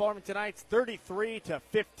front of the Farmingtonites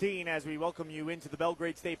 33-15 as we welcome you into the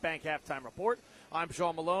Belgrade State Bank Halftime Report. I'm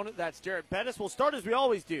Sean Malone. That's Jared Pettis. We'll start as we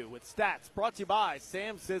always do with stats brought to you by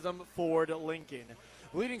Sam Sism Ford Lincoln.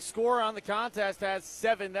 Leading scorer on the contest has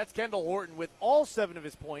 7. That's Kendall Horton with all 7 of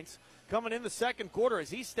his points coming in the second quarter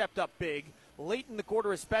as he stepped up big late in the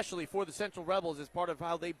quarter, especially for the Central Rebels as part of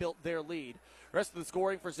how they built their lead. Rest of the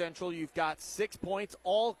scoring for Central, you've got 6 points,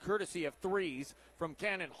 all courtesy of threes from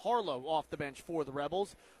Cannon Harlow off the bench for the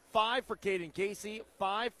Rebels. 5 for Caden Casey,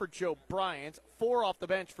 5 for Joe Bryant, 4 off the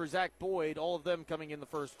bench for Zach Boyd, all of them coming in the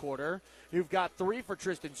first quarter. You've got 3 for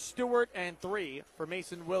Tristan Stewart and 3 for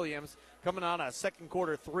Mason Williams coming on a second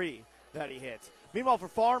quarter 3 that he hits. Meanwhile, for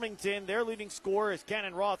Farmington, their leading scorer is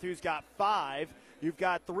Cannon Roth, who's got 5. You've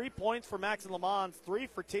got 3 points for Maxon Lamont, 3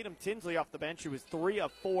 for Tatum Tinsley off the bench, who was 3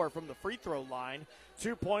 of 4 from the free throw line.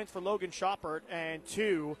 2 points for Logan Shoppert and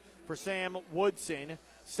 2 for Sam Woodson.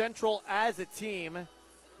 Central as a team,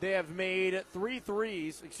 they have made 4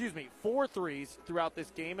 threes throughout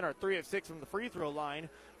this game and are 3 of 6 from the free throw line.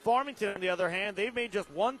 Farmington, on the other hand, they've made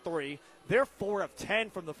just 1 3. They're 4 of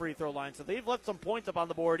 10 from the free throw line, so they've left some points up on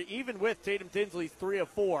the board, even with Tatum Tinsley's 3 of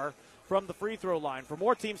 4 from the free throw line. For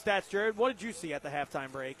more team stats, Jared, what did you see at the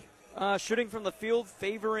halftime break? Shooting from the field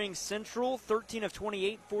favoring Central, 13 of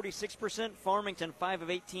 28, 46%. Farmington, 5 of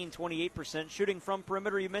 18, 28%. Shooting from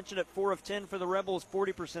perimeter, you mentioned it, 4 of 10 for the Rebels,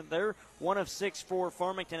 40% there. 1 of 6 for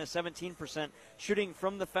Farmington is 17%. Shooting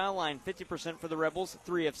from the foul line, 50% for the Rebels,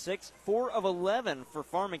 3 of 6. 4 of 11 for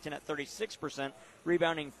Farmington at 36%.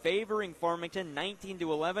 Rebounding favoring Farmington,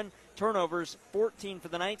 19-11. Turnovers, 14 for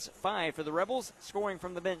the Knights, 5 for the Rebels. Scoring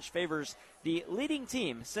from the bench favors the leading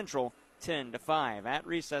team, Central, 10-5. At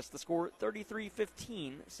recess, the score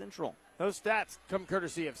 33-15 Central. Those stats come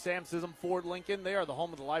courtesy of Sam Sism Ford Lincoln. They are the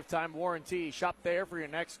home of the lifetime warranty. Shop there for your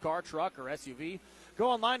next car, truck, or SUV. Go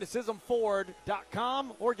online to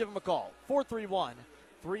SismFord.com or give them a call,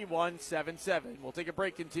 431-3177. We'll take a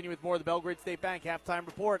break, continue with more of the Belgrade State Bank Halftime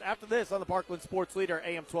Report after this on the Parkland Sports Leader,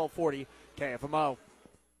 AM 1240 KFMO.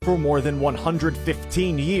 For more than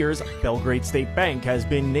 115 years, Belgrade State Bank has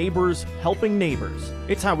been neighbors helping neighbors.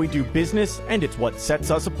 It's how we do business, and it's what sets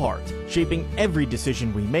us apart, shaping every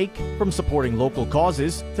decision we make, from supporting local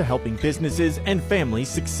causes to helping businesses and families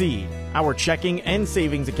succeed. Our checking and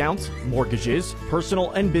savings accounts, mortgages, personal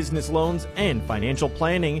and business loans, and financial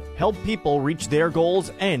planning help people reach their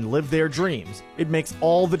goals and live their dreams. It makes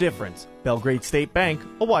all the difference. Belgrade State Bank,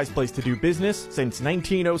 a wise place to do business since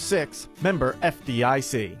 1906. Member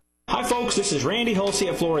FDIC. Hi folks, this is Randy Hulsey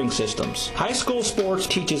at Flooring Systems. High school sports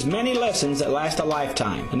teaches many lessons that last a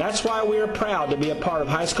lifetime, and that's why we are proud to be a part of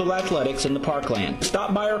high school athletics in the Parkland.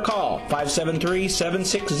 Stop by or call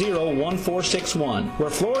 573-760-1461. We're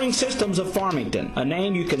Flooring Systems of Farmington, a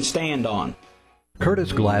name you can stand on.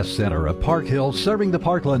 Curtis Glass Center of Park Hill, serving the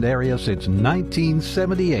Parkland area since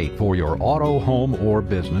 1978 for your auto, home, or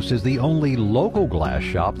business, is the only local glass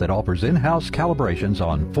shop that offers in-house calibrations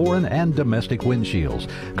on foreign and domestic windshields.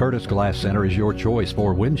 Curtis Glass Center is your choice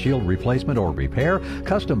for windshield replacement or repair,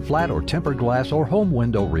 custom flat or tempered glass or home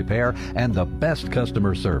window repair, and the best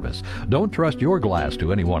customer service. Don't trust your glass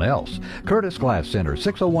to anyone else. Curtis Glass Center,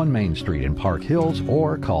 601 Main Street in Park Hills,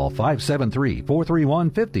 or call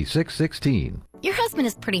 573-431-5616. Your husband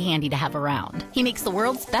is pretty handy to have around. He makes the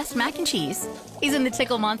world's best mac and cheese. He's in the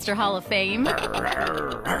Tickle Monster Hall of Fame.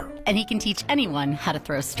 And he can teach anyone how to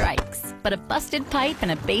throw strikes. But a busted pipe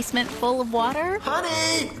and a basement full of water?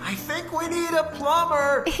 Honey, I think we need a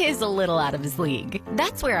plumber. Is a little out of his league.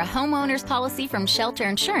 That's where a homeowner's policy from Shelter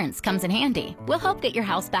Insurance comes in handy. We'll help get your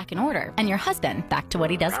house back in order and your husband back to what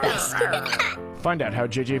he does best. Find out how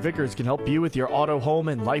JJ Vickers can help you with your auto, home,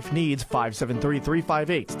 and life needs.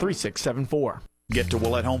 573-358-3674. Get to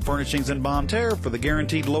Willett Home Furnishings in Bonne Terre for the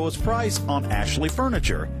guaranteed lowest price on Ashley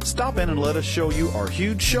Furniture. Stop in and let us show you our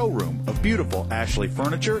huge showroom of beautiful Ashley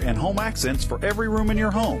furniture and home accents for every room in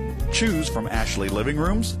your home. Choose from Ashley living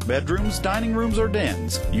rooms, bedrooms, dining rooms, or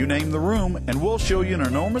dens. You name the room and we'll show you an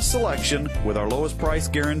enormous selection with our lowest price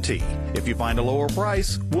guarantee. If you find a lower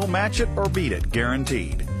price, we'll match it or beat it,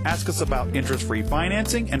 guaranteed. Ask us about interest-free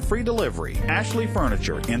financing and free delivery. Ashley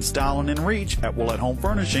Furniture, in style and in reach at Willett Home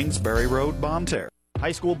Furnishings, Berry Road, Bonne Terre.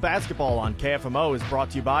 High school basketball on KFMO is brought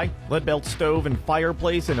to you by Leadbelt Stove and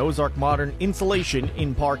Fireplace and Ozark Modern Insulation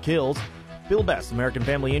in Park Hills, Bill Best, American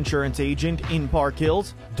Family Insurance Agent in Park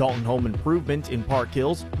Hills, Dalton Home Improvement in Park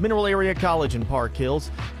Hills, Mineral Area College in Park Hills,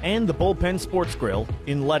 and the Bullpen Sports Grill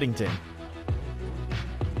in Leadington.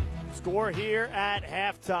 Score here at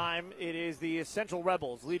halftime. It is the Central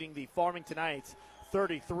Rebels leading the Farmington Knights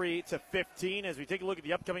 33-15. As we take a look at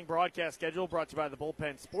the upcoming broadcast schedule, brought to you by the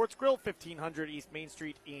Bullpen Sports Grill, 1500 East Main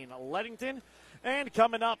Street in Leadington. And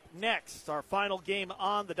coming up next, our final game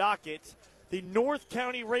on the docket, the North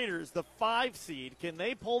County Raiders, the 5 seed. Can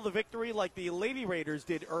they pull the victory like the Lady Raiders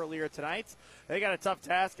did earlier tonight? They got a tough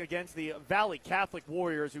task against the Valley Catholic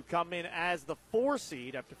Warriors, who come in as the 4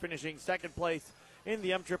 seed after finishing second place in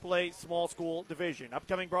the MAAA Small School Division.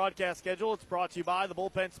 Upcoming broadcast schedule, it's brought to you by the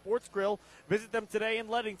Bullpen Sports Grill. Visit them today in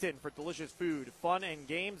Leadington for delicious food, fun, and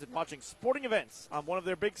games, and watching sporting events on one of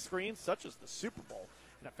their big screens, such as the Super Bowl,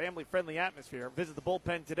 in a family-friendly atmosphere. Visit the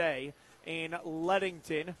Bullpen today in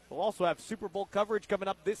Leadington. We'll also have Super Bowl coverage coming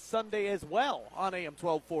up this Sunday as well on AM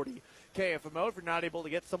 1240 KFMO. If you're not able to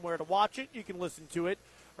get somewhere to watch it, you can listen to it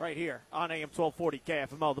right here on AM 1240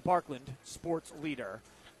 KFMO, the Parkland sports leader.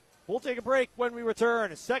 We'll take a break when we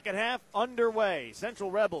return. Second half underway. Central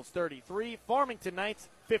Rebels 33, Farmington Knights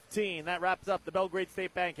 15. That wraps up the Belgrade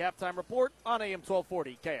State Bank halftime report on AM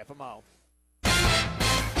 1240 KFMO.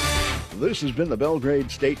 This has been the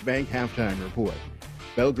Belgrade State Bank halftime report.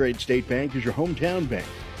 Belgrade State Bank is your hometown bank.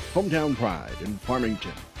 Hometown pride in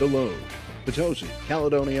Farmington, Deloge, Potosi,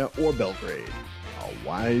 Caledonia, or Belgrade. A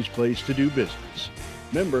wise place to do business.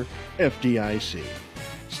 Member FDIC.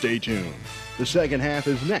 Stay tuned. The second half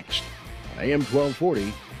is next on AM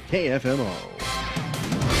 1240 KFMO.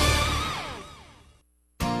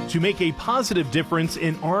 To make a positive difference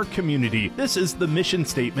in our community, this is the mission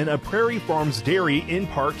statement of Prairie Farms Dairy in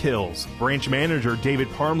Park Hills. Branch Manager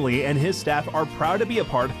David Parmley and his staff are proud to be a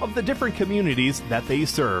part of the different communities that they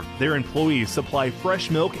serve. Their employees supply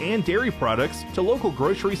fresh milk and dairy products to local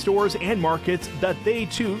grocery stores and markets that they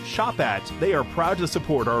too shop at. They are proud to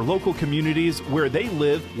support our local communities where they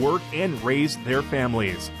live, work, and raise their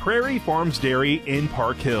families. Prairie Farms Dairy in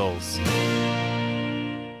Park Hills.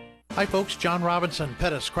 Hi folks, John Robinson,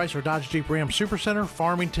 Pettis, Chrysler Dodge Jeep Ram Supercenter,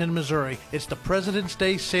 Farmington, Missouri. It's the President's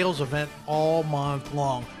Day sales event all month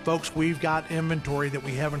long. Folks, we've got inventory that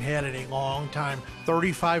we haven't had in a long time.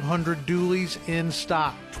 3,500 dualies in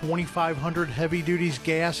stock, 2,500 heavy duties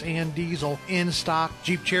gas and diesel in stock.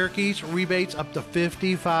 Jeep Cherokees, rebates up to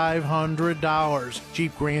 $5,500.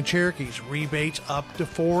 Jeep Grand Cherokees, rebates up to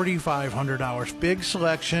 $4,500. Big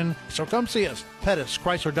selection, so come see us. Pettis,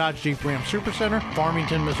 Chrysler Dodge Jeep Ram Supercenter,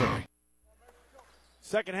 Farmington, Missouri.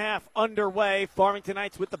 Second half underway. Farmington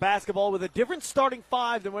Knights with the basketball with a different starting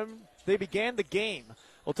 5 than when they began the game.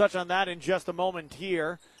 We'll touch on that in just a moment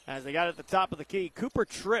here as they got at the top of the key. Cooper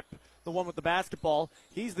Tripp, the one with the basketball,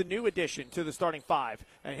 he's the new addition to the starting 5.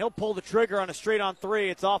 And he'll pull the trigger on a straight-on 3.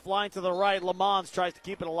 It's offline to the right. Lamons tries to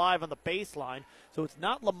keep it alive on the baseline. So it's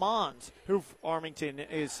not Lamons who Farmington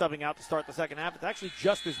is subbing out to start the second half. It's actually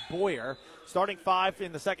Justice Boyer. Starting 5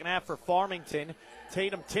 in the second half for Farmington.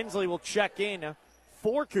 Tatum Tinsley will check in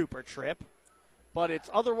for Cooper Tripp. But it's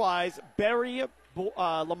otherwise Berry,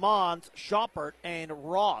 Lamons, Shoppert, and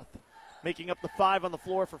Roth making up the 5 on the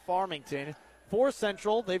floor for Farmington. For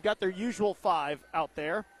Central, they've got their usual 5 out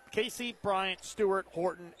there. Casey, Bryant, Stewart,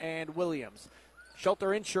 Horton, and Williams.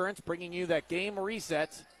 Shelter Insurance bringing you that game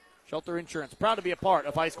reset. Shelter Insurance, proud to be a part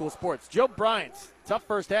of high school sports. Joe Bryant, tough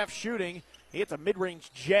first half shooting. He hits a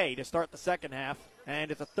mid-range J to start the second half,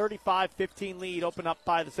 and it's a 35-15 lead opened up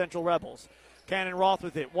by the Central Rebels. Cannon Roth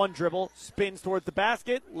with it. One dribble, spins towards the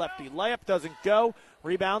basket. Lefty layup doesn't go.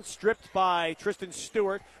 Rebound stripped by Tristan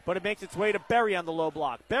Stewart, but it makes its way to Berry on the low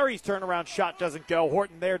block. Berry's turnaround shot doesn't go.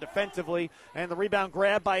 Horton there defensively, and the rebound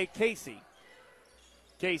grab by Casey.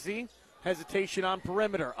 Casey, hesitation on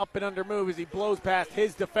perimeter. Up and under move as he blows past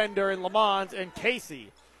his defender in Lamont, and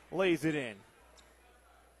Casey lays it in.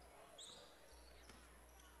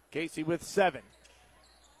 Casey with 7.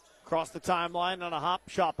 Across the timeline on a hop,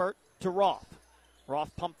 Shoppert to Roth.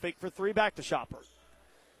 Roth pump fake for 3, back to Shoppert.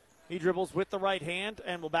 He dribbles with the right hand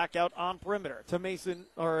and will back out on perimeter to Mason,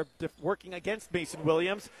 or working against Mason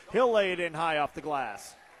Williams. He'll lay it in high off the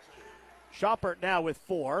glass. Shoppert now with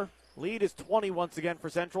 4. Lead is 20 once again for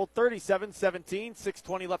Central, 37-17,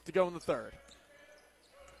 6:20 left to go in the third.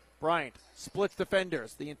 Bryant splits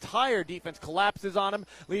defenders. The entire defense collapses on him,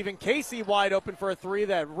 leaving Casey wide open for a 3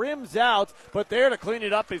 that rims out, but there to clean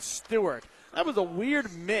it up is Stewart. That was a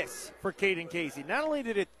weird miss for Caden Casey. Not only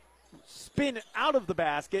did it spin out of the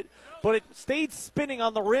basket, but it stayed spinning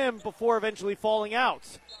on the rim before eventually falling out.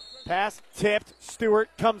 Pass tipped. Stewart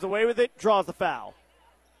comes away with it, draws the foul.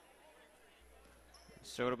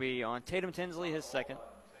 So it'll be on Tatum Tinsley, his second.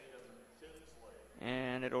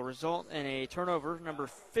 And it'll result in a turnover, number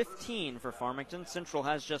 15 for Farmington. Central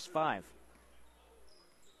has just 5.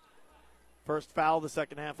 First foul of the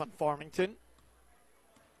second half on Farmington.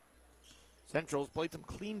 Central's played some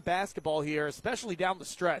clean basketball here, especially down the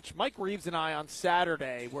stretch. Mike Reeves and I on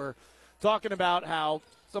Saturday were talking about how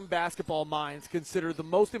some basketball minds consider the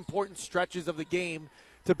most important stretches of the game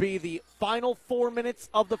to be the final 4 minutes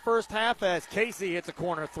of the first half as Casey hits a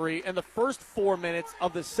corner 3, and the first 4 minutes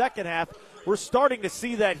of the second half. We're starting to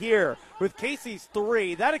see that here with Casey's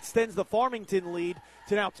 3. That extends the Farmington lead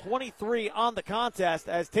to now 23 on the contest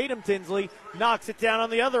as Tatum Tinsley knocks it down on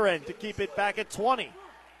the other end to keep it back at 20.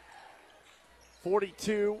 It's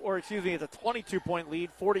a 22-point lead,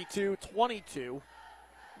 42-22.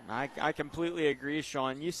 I completely agree,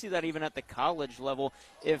 Sean. You see that even at the college level.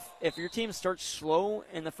 If your team starts slow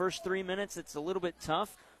in the first 3 minutes, it's a little bit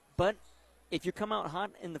tough. But if you come out hot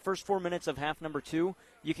in the first 4 minutes of half number 2,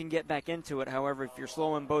 you can get back into it. However, if you're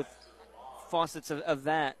slow in both faucets of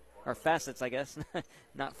that, or facets, I guess,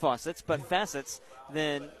 not faucets, but facets,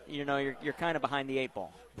 then you're kind of behind the 8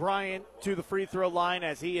 ball. Bryant to the free throw line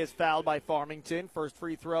as he is fouled by Farmington. First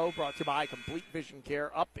free throw brought to you by Complete Vision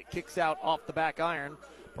Care. Up, it kicks out off the back iron.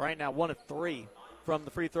 Bryant now 1 of 3 from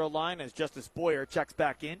the free throw line as Justice Boyer checks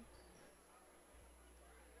back in.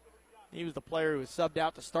 He was the player who was subbed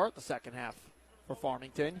out to start the second half for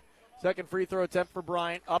Farmington. Second free throw attempt for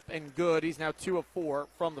Bryant, up and good. He's now 2 of 4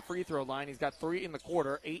 from the free throw line. He's got 3 in the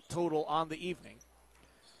quarter, 8 total on the evening.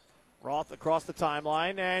 Roth across the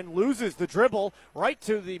timeline and loses the dribble right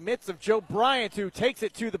to the midst of Joe Bryant, who takes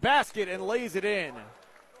it to the basket and lays it in.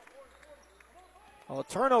 Well, a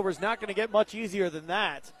turnover is not going to get much easier than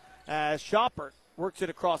that as Shoppert works it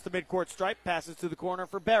across the midcourt stripe, passes to the corner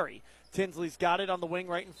for Berry. Tinsley's got it on the wing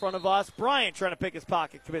right in front of us. Bryant trying to pick his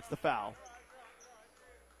pocket, commits the foul.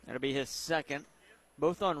 That'll be his second.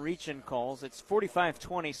 Both on reach-in calls. It's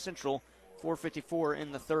 45-20 Central, 4:54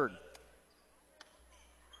 in the third.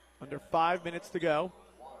 Under 5 minutes to go.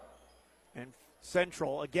 And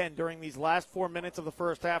Central, again, during these last 4 minutes of the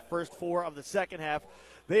first half, first 4 of the second half,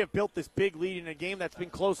 they have built this big lead in a game that's been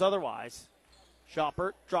close otherwise.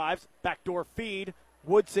 Shoppert drives, backdoor feed.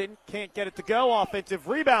 Woodson can't get it to go. Offensive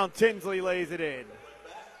rebound. Tinsley lays it in.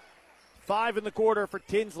 5 in the quarter for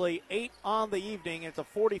Tinsley, 8 on the evening. It's a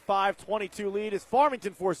 45-22 lead as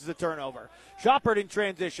Farmington forces a turnover. Shoppert in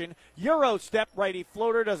transition. Euro step righty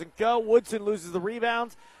floater doesn't go. Woodson loses the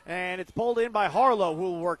rebounds, and it's pulled in by Harlow, who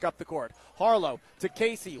will work up the court. Harlow to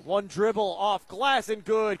Casey. 1 dribble off glass and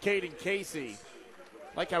good. Caden Casey.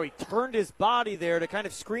 Like how he turned his body there to kind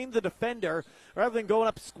of screen the defender. Rather than going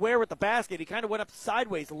up square with the basket, he kind of went up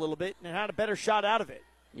sideways a little bit and had a better shot out of it.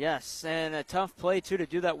 Yes, and a tough play, too, to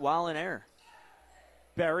do that while in air.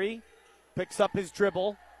 Berry picks up his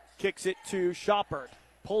dribble, kicks it to Shoppert.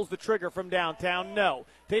 Pulls the trigger from downtown, no.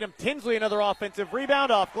 Tatum Tinsley, another offensive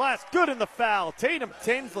rebound off glass. Good in the foul. Tatum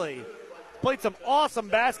Tinsley played some awesome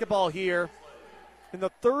basketball here in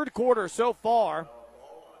the third quarter so far.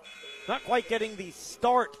 Not quite getting the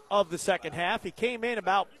start of the second half. He came in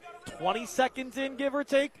about 20 seconds in, give or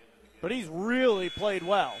take, but he's really played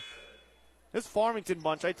well. This Farmington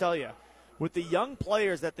bunch, I tell you, with the young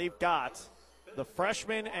players that they've got, the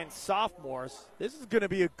freshmen and sophomores, this is going to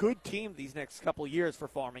be a good team these next couple of years for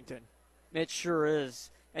Farmington. It sure is.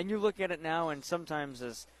 And you look at it now, and sometimes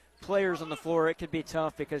as players on the floor, it could be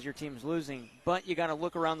tough because your team's losing. But you got to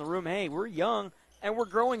look around the room. Hey, we're young, and we're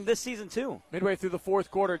growing this season too. Midway through the fourth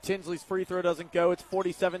quarter, Tinsley's free throw doesn't go. It's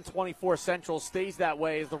 47-24 Central. Stays that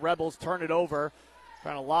way as the Rebels turn it over.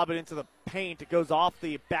 Trying to lob it into the paint. It goes off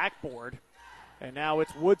the backboard. And now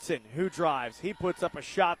it's Woodson who drives. He puts up a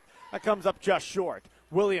shot that comes up just short.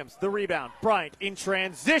 Williams, the rebound. Bryant in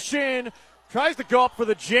transition. Tries to go up for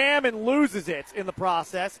the jam and loses it in the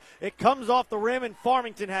process. It comes off the rim, and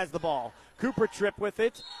Farmington has the ball. Cooper Tripp with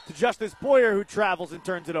it to Justice Boyer, who travels and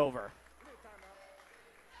turns it over.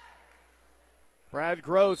 Brad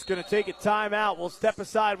Gross going to take a timeout. We'll step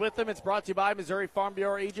aside with him. It's brought to you by Missouri Farm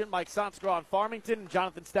Bureau agent Mike Sonskro on Farmington and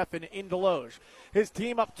Jonathan Steffen in Deloge. His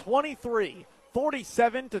team up 23,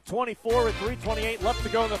 47-24 with 3:28 left to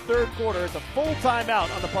go in the third quarter. It's a full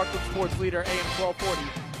timeout on the Parkland Sports Leader AM 1240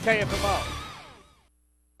 KFMO.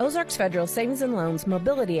 Ozarks Federal Savings and Loans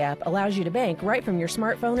Mobility app allows you to bank right from your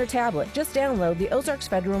smartphone or tablet. Just download the Ozarks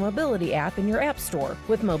Federal Mobility app in your app store.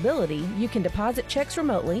 With Mobility, you can deposit checks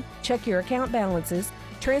remotely, check your account balances,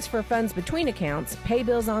 transfer funds between accounts, pay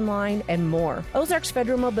bills online, and more. Ozarks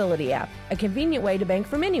Federal Mobility app, a convenient way to bank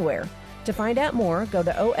from anywhere. To find out more, go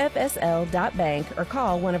to ofsl.bank or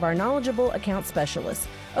call one of our knowledgeable account specialists.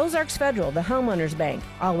 Ozarks Federal, the homeowner's bank.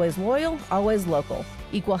 Always loyal, always local.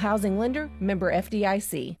 Equal housing lender, member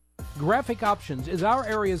FDIC. Graphic Options is our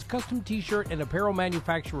area's custom t-shirt and apparel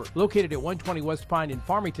manufacturer. Located at 120 West Pine in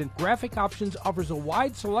Farmington, Graphic Options offers a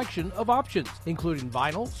wide selection of options, including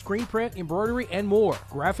vinyl, screen print, embroidery, and more.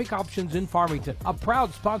 Graphic Options in Farmington, a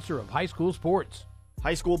proud sponsor of high school sports.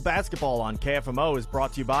 High school basketball on KFMO is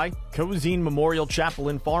brought to you by Cozine Memorial Chapel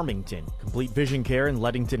in Farmington, Complete Vision Care in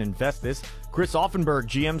Leadington and Festus, Chris Offenberg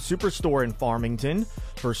GM Superstore in Farmington,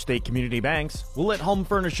 First State Community Banks, Willett Home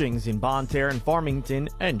Furnishings in Bonne Terre and Farmington,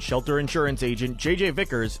 and Shelter Insurance Agent JJ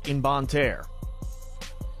Vickers in Bonne Terre.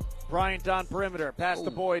 Bryant on perimeter, pass to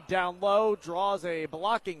Boyd down low, draws a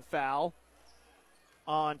blocking foul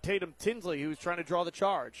on Tatum Tinsley, who's trying to draw the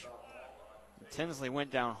charge. Tinsley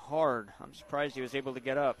went down hard. I'm surprised he was able to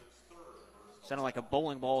get up. Sounded like a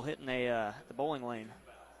bowling ball hitting the bowling lane.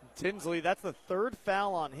 Tinsley, that's the third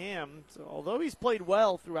foul on him. So although he's played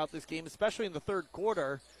well throughout this game, especially in the third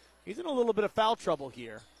quarter, he's in a little bit of foul trouble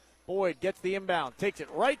here. Boyd gets the inbound, takes it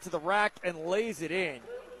right to the rack, and lays it in.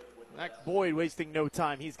 That Boyd wasting no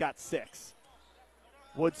time. He's got 6.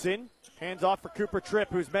 Woodson, hands off for Cooper Tripp,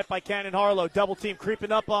 who's met by Cannon Harlow. Double team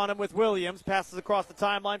creeping up on him with Williams. Passes across the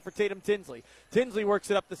timeline for Tatum Tinsley. Tinsley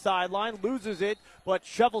works it up the sideline, loses it, but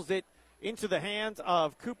shovels it into the hands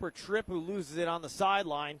of Cooper Tripp, who loses it on the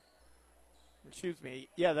sideline. Excuse me.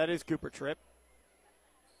 Yeah, that is Cooper Tripp.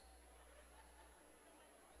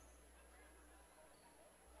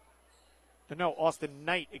 No, Austin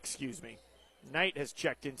Knight, excuse me. Knight has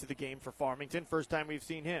checked into the game for Farmington. First time we've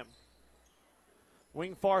seen him.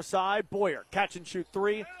 Wing far side, Boyer, catch and shoot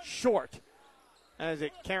 3, short. As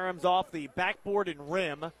it caroms off the backboard and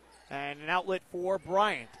rim, and an outlet for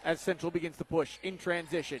Bryant as Central begins to push in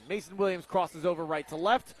transition. Mason Williams crosses over right to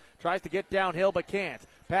left, tries to get downhill but can't.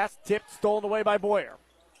 Pass tipped, stolen away by Boyer.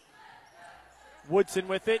 Woodson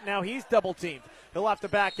with it, now he's double teamed. He'll have to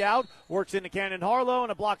back out, works into Cannon Harlow,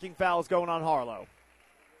 and a blocking foul is going on Harlow.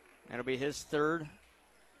 That'll be his third,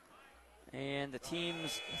 and the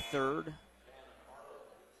team's third.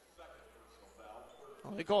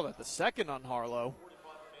 Well, they call that the second on Harlow.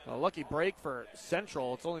 A lucky break for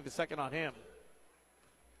Central. It's only the second on him.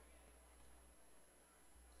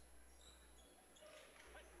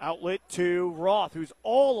 Outlet to Roth, who's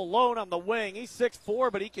all alone on the wing. He's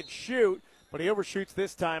 6'4", but he can shoot. But he overshoots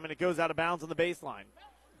this time, and it goes out of bounds on the baseline.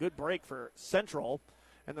 Good break for Central.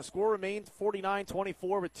 And the score remains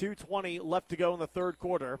 49-24 with 2:20 left to go in the third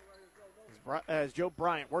quarter as Joe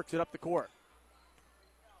Bryant works it up the court.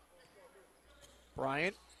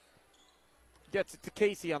 Bryant gets it to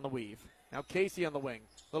Casey on the weave. Now Casey on the wing.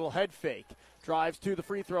 Little head fake. Drives to the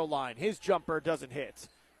free throw line. His jumper doesn't hit.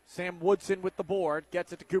 Sam Woodson with the board.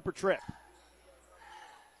 Gets it to Cooper Tripp.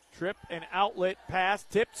 Tripp, an outlet pass.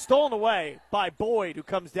 Tipped. Stolen away by Boyd, who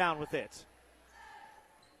comes down with it.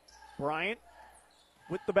 Bryant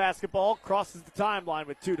with the basketball. Crosses the timeline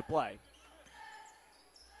with 2 to play.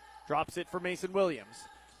 Drops it for Mason Williams.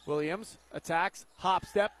 Williams attacks. Hop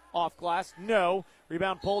step. Off glass, no.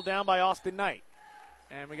 Rebound pulled down by Austin Knight.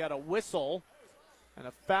 And we got a whistle and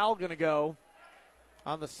a foul going to go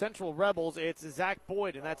on the Central Rebels. It's Zach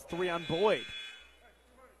Boyd, and that's 3 on Boyd.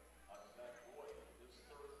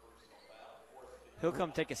 He'll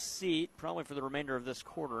come take a seat, probably for the remainder of this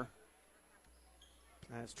quarter.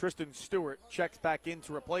 As Tristan Stewart checks back in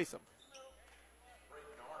to replace him.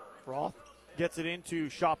 Roth gets it into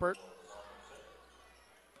Shoppert.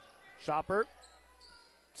 Shoppert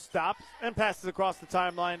stops and passes across the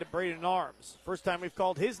timeline to Braden Arms. First time we've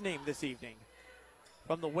called his name this evening.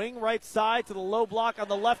 From the wing right side to the low block on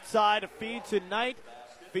the left side, a feed to Knight,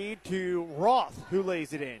 feed to Roth, who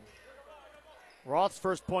lays it in. Roth's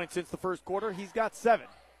first point since the first quarter, he's got 7.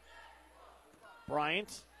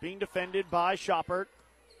 Bryant being defended by Shoppert.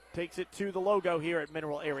 Takes it to the logo here at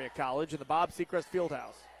Mineral Area College in the Bob Seacrest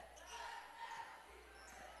Fieldhouse.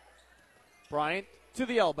 Bryant to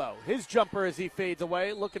the elbow. His jumper as he fades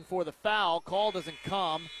away, looking for the foul. Call doesn't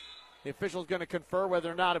come. The official's going to confer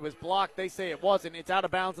whether or not it was blocked. They say it wasn't. It's out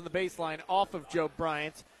of bounds on the baseline off of Joe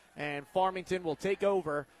Bryant. And Farmington will take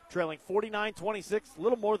over, trailing 49-26. A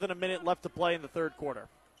little more than a minute left to play in the third quarter.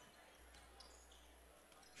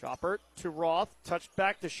 Shoppert to Roth. Touched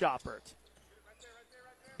back to Shoppert.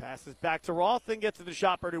 Passes back to Roth, then gets to the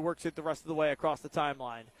Shoppert, who works it the rest of the way across the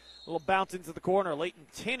timeline. A little bounce into the corner. Leighton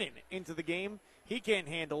Tinnon into the game. He can't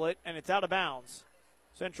handle it, and it's out of bounds.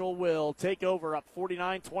 Central will take over up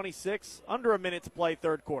 49-26. Under a minute to play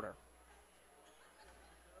third quarter.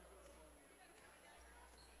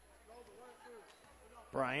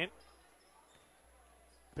 Bryant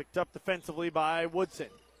picked up defensively by Woodson.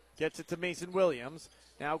 Gets it to Mason Williams.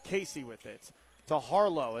 Now Casey with it. To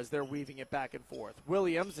Harlow as they're weaving it back and forth.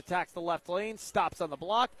 Williams attacks the left lane, stops on the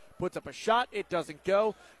block, puts up a shot. It doesn't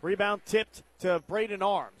go. Rebound tipped to Braden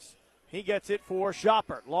Arms. He gets it for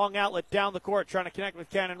Shoppert. Long outlet down the court, trying to connect with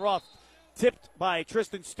Cannon Roth. Tipped by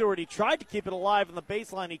Tristan Stewart. He tried to keep it alive on the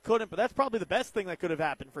baseline. He couldn't, but that's probably the best thing that could have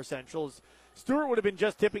happened for Central. Stewart would have been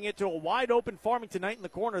just tipping it to a wide-open Farmington Knight in the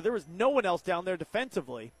corner. There was no one else down there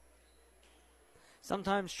defensively.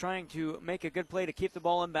 Sometimes trying to make a good play to keep the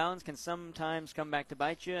ball in bounds can sometimes come back to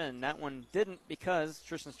bite you, and that one didn't because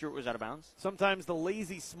Tristan Stewart was out of bounds. Sometimes the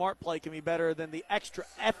lazy, smart play can be better than the extra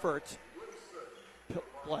effort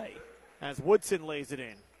play, as Woodson lays it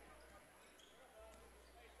in.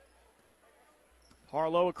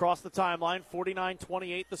 Harlow across the timeline,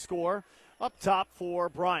 49-28 the score. Up top for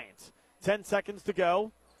Bryant. 10 seconds to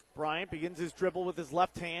go. Bryant begins his dribble with his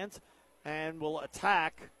left hand and will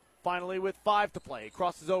attack finally with 5 to play.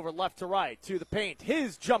 Crosses over left to right to the paint.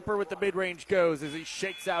 His jumper with the mid-range goes as he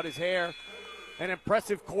shakes out his hair. An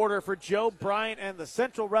impressive quarter for Joe Bryant and the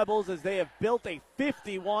Central Rebels as they have built a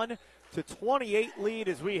 51-28 lead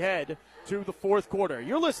as we head to the fourth quarter.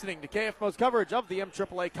 You're listening to KFMO's coverage of the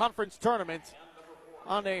MAAA Conference Tournament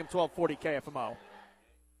on AM 1240 KFMO.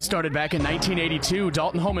 Started back in 1982,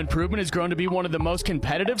 Dalton Home Improvement has grown to be one of the most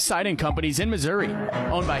competitive siding companies in Missouri.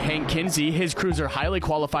 Owned by Hank Kinsey, his crews are highly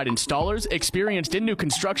qualified installers, experienced in new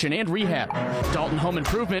construction and rehab. Dalton Home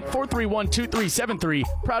Improvement, 431-2373,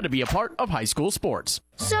 proud to be a part of high school sports.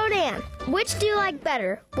 So Dan, which do you like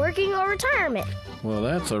better, working or retirement? Well,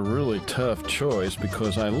 that's a really tough choice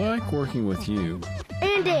because I like working with you.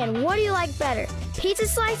 And Dan, what do you like better, pizza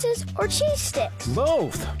slices or cheese sticks?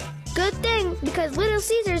 Both. Good thing, because Little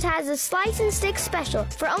Caesars has a slice and stick special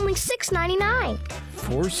for only $6.99.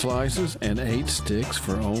 4 slices and 8 sticks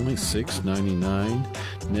for only $6.99.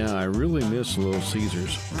 Now, I really miss Little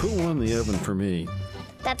Caesars. Put one in the oven for me.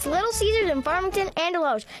 That's Little Caesars in Farmington and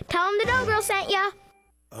Deloge. Tell them the Dough Girl sent ya.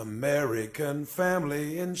 American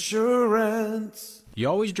Family Insurance. You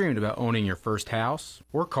always dreamed about owning your first house,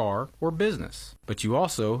 or car, or business, but you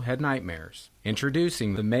also had nightmares.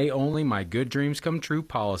 Introducing the May Only My Good Dreams Come True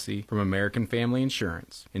policy from American Family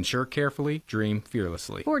Insurance. Insure carefully, dream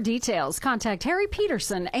fearlessly. For details, contact Harry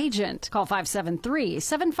Peterson, agent. Call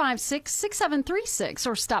 573-756-6736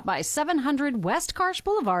 or stop by 700 West Karsh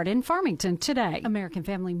Boulevard in Farmington today. American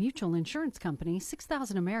Family Mutual Insurance Company,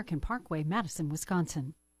 6000 American Parkway, Madison,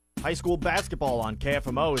 Wisconsin. High school basketball on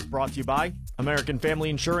KFMO is brought to you by American Family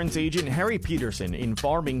Insurance agent Harry Peterson in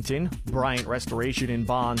Farmington, Bryant Restoration in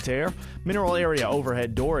Bonne Terre, Mineral Area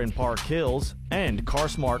Overhead Door in Park Hills, and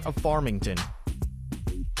CarSmart of Farmington.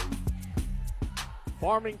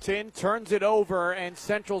 Farmington turns it over, and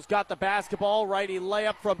Central's got the basketball. Righty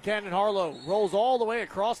layup from Cannon Harlow. Rolls all the way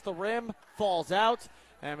across the rim, falls out,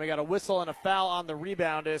 and we got a whistle and a foul on the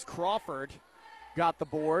rebound as Crawford got the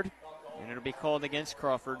board. And it'll be called against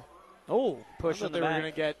Crawford. Oh, push on the they were back.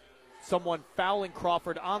 going to get someone fouling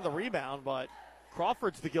Crawford on the rebound, but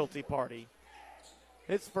Crawford's the guilty party.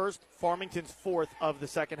 His first, Farmington's fourth of the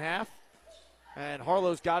second half. And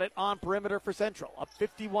Harlow's got it on perimeter for Central. Up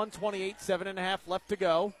 51-28, 7.5 left to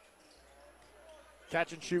go.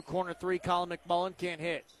 Catch and shoot, corner three, Colin McMullen can't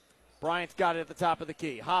hit. Bryant's got it at the top of the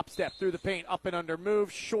key. Hop step through the paint, up and under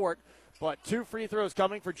move, short. But 2 free throws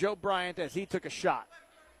coming for Joe Bryant as he took a shot.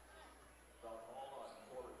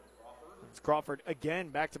 It's Crawford again,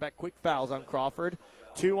 back-to-back quick fouls on Crawford.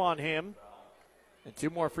 2 on him. And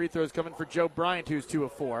 2 more free throws coming for Joe Bryant, who's 2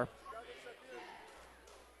 of 4.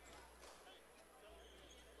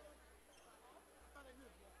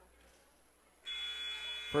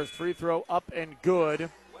 First free throw up and good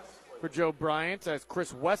for Joe Bryant as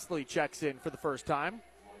Chris Wesley checks in for the first time.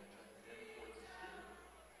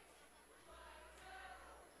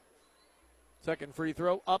 Second free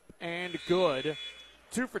throw up and good.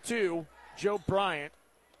 2 for 2, Joe Bryant.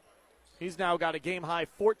 He's now got a game-high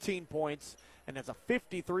 14 points and has a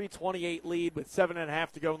 53-28 lead with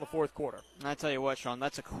 7.5 to go in the fourth quarter. I tell you what, Sean,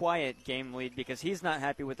 that's a quiet game lead because he's not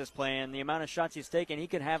happy with this play, and the amount of shots he's taken, he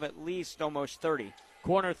could have at least almost 30.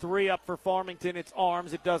 Corner 3 up for Farmington. It's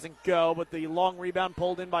Arms. It doesn't go, but the long rebound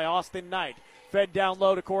pulled in by Austin Knight. Fed down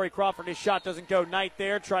low to Corey Crawford. His shot doesn't go. Knight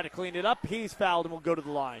there trying to clean it up. He's fouled and will go to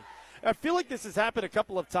the line. I feel like this has happened a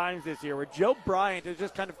couple of times this year where Joe Bryant has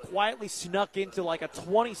just kind of quietly snuck into like a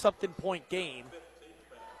 20-something point game.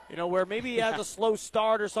 You know, where maybe he has a slow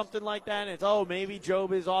start or something like that, and it's, maybe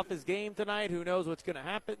Job is off his game tonight. Who knows what's going to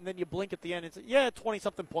happen? And then you blink at the end and say,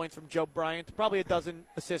 20-something points from Joe Bryant. Probably a dozen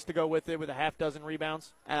assists to go with it with a half dozen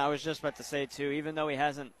rebounds. And I was just about to say, too, even though he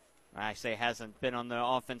hasn't been on the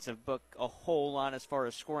offensive book a whole lot as far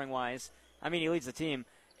as scoring-wise. I mean, he leads the team.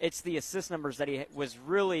 It's the assist numbers that he was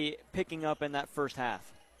really picking up in that first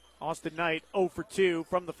half. Austin Knight 0 for 2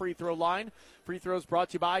 from the free throw line. Free throws brought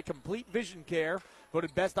to you by Complete Vision Care.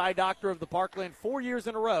 Voted Best Eye Doctor of the Parkland 4 years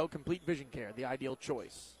in a row. Complete Vision Care, the ideal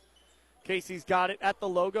choice. Casey's got it at the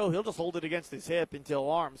logo. He'll just hold it against his hip until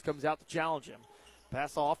Arms comes out to challenge him.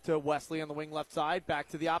 Pass off to Wesley on the wing left side. Back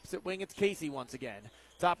to the opposite wing. It's Casey once again.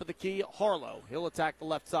 Top of the key, Harlow. He'll attack the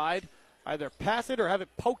left side. Either pass it or have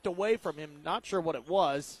it poked away from him. Not sure what it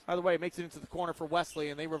was. Either way, it makes it into the corner for Wesley,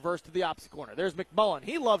 and they reverse to the opposite corner. There's McMullen.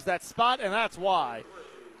 He loves that spot, and that's why.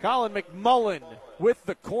 Colin McMullen with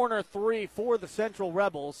the corner 3 for the Central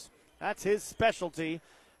Rebels. That's his specialty,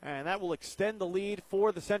 and that will extend the lead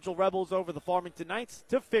for the Central Rebels over the Farmington Knights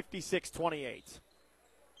to 56-28.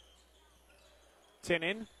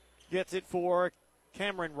 Tinnin gets it for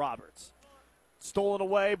Cameron Roberts. Stolen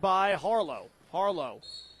away by Harlow. Harlow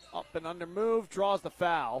up and under move, draws the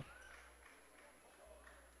foul.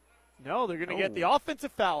 No, they're going to get the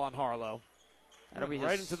offensive foul on Harlow. That'll be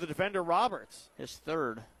right into the defender, Roberts. His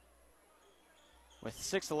third. With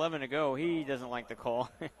 6:11 to go, he doesn't like the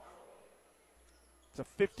call. It's a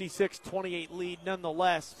 56-28 lead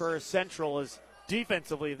nonetheless for Central, as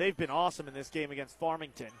defensively they've been awesome in this game against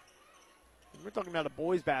Farmington. And we're talking about a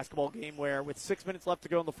boys basketball game where with 6 minutes left to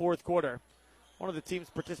go in the fourth quarter, one of the teams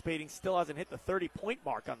participating still hasn't hit the 30-point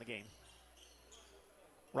mark on the game.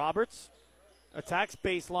 Roberts attacks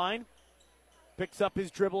baseline, picks up his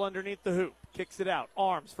dribble underneath the hoop, kicks it out.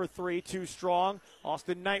 Arms for 3, too strong.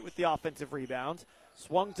 Austin Knight with the offensive rebound.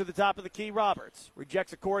 Swung to the top of the key, Roberts.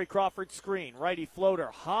 Rejects a Corey Crawford screen. Righty floater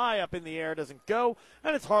high up in the air, doesn't go,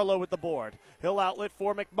 and it's Harlow with the board. He'll outlet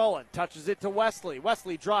for McMullen. Touches it to Wesley.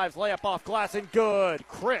 Wesley drives, layup off glass, and good.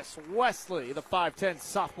 Chris Wesley, the 5'10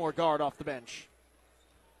 sophomore guard off the bench.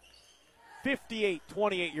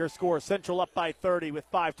 58-28 your score. Central up by 30 with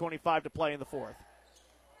 5:25 to play in the fourth.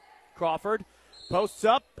 Crawford posts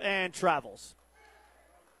up and travels.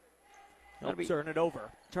 He'll turn it over.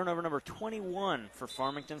 Turnover number 21 for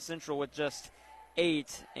Farmington Central with just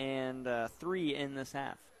 8 and 3 in this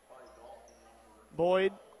half.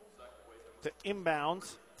 Boyd to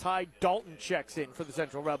inbounds. Ty Dalton checks in for the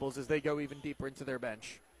Central Rebels as they go even deeper into their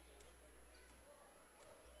bench.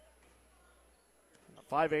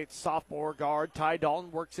 5'8 sophomore guard Ty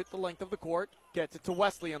Dalton works it the length of the court, gets it to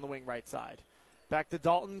Wesley on the wing right side. Back to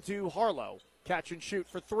Dalton to Harlow. Catch and shoot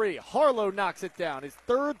for 3. Harlow knocks it down. His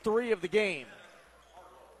third 3 of the game.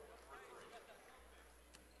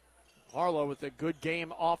 Harlow with a good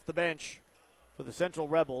game off the bench for the Central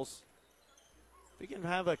Rebels. If he can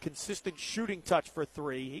have a consistent shooting touch for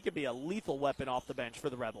 3, he could be a lethal weapon off the bench for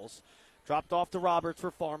the Rebels. Dropped off to Roberts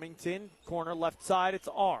for Farmington. Corner left side, it's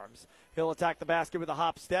Arms. He'll attack the basket with a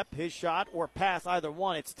hop step. His shot or pass, either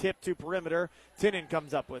one. It's tipped to perimeter. Tinnin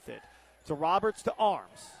comes up with it. To Roberts to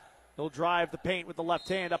Arms. He'll drive the paint with the left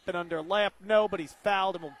hand up and under layup. No, but he's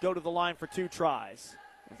fouled and will go to the line for 2 tries.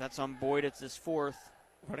 If that's on Boyd, it's his 4th.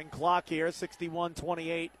 Running clock here,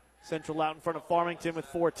 61-28. Central out in front of Farmington with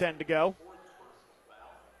 4:10 to go.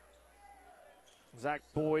 Zach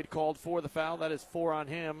Boyd called for the foul. That is 4 on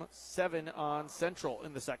him, 7 on Central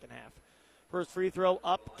in the second half. First free throw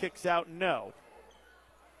up, kicks out, no.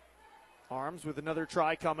 Arms with another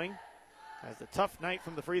try coming as the tough night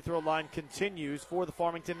from the free throw line continues for the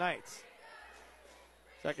Farmington Knights.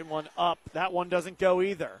 Second one up. That one doesn't go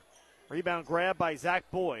either. Rebound grab by Zach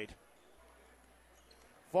Boyd.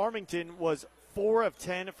 Farmington was 4 of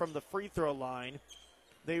 10 from the free throw line.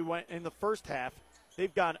 They went in the first half.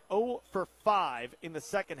 They've gone 0 for 5 in the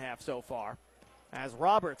second half so far, as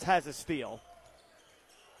Roberts has a steal.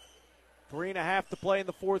 3.5 to play in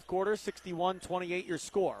the fourth quarter, 61-28 your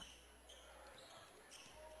score.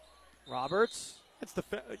 Roberts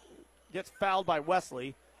gets fouled by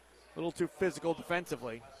Wesley. A little too physical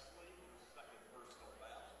defensively.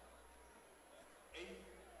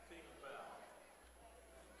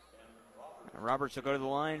 Roberts will go to the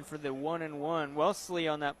line for the 1-and-1. Wesley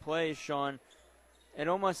on that play, Sean, it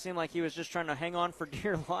almost seemed like he was just trying to hang on for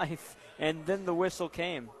dear life, and then the whistle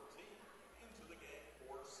came.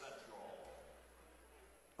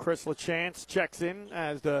 Chris LaChance checks in,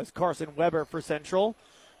 as does Carson Weber for Central.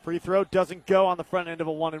 Free throw doesn't go on the front end of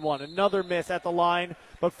a 1-and-1. Another miss at the line,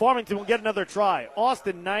 but Farmington will get another try.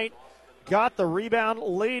 Austin Knight got the rebound,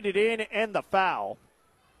 laid it in, and the foul.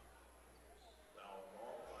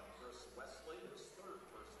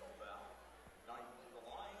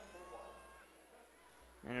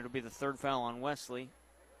 And it'll be the third foul on Wesley.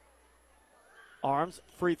 Arms,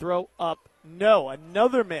 free throw up. No,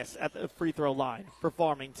 another miss at the free throw line for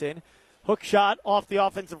Farmington. Hook shot off the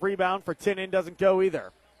offensive rebound for Tinnin doesn't go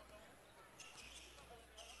either.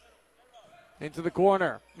 Into the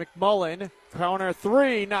corner. McMullen, corner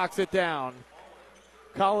three, knocks it down.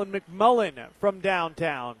 Colin McMullen from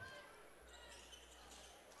downtown.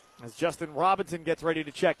 As Justin Robinson gets ready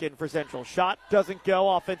to check in for Central. Shot doesn't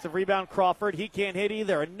go. Offensive rebound, Crawford. He can't hit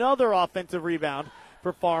either. Another offensive rebound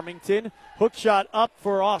for Farmington. Hook shot up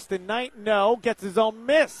for Austin Knight. No. Gets his own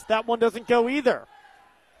miss. That one doesn't go either.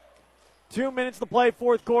 2 minutes to play,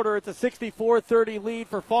 fourth quarter. It's a 64-30 lead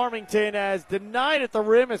for Farmington, as denied at the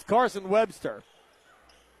rim is Carson Webster.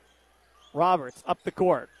 Roberts up the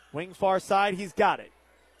court. Wing far side. He's got it.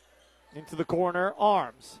 Into the corner.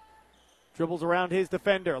 Arms. Dribbles around his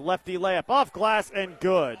defender. Lefty layup off glass and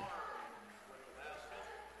good.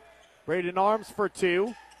 Braden Arms for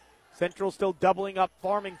two. Central still doubling up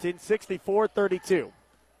Farmington, 64-32. To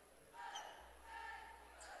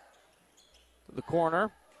the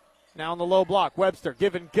corner. Now on the low block. Webster,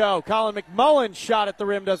 give and go. Colin McMullen shot at the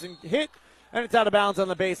rim, doesn't hit, and it's out of bounds on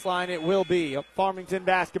the baseline. It will be Farmington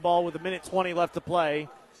basketball with 1:20 left to play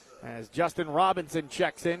as Justin Robinson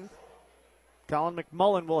checks in. Colin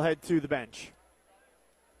McMullen will head to the bench.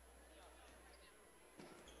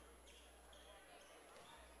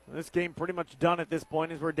 This game pretty much done at this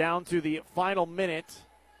point as we're down to the final minute.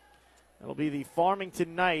 It'll be the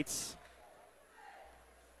Farmington Knights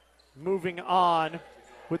moving on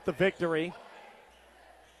with the victory.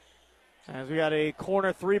 As we got a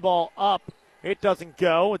corner three ball up. It doesn't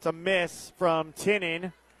go. It's a miss from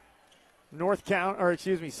Tinnin.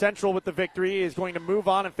 Central with the victory is going to move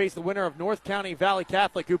on and face the winner of North County Valley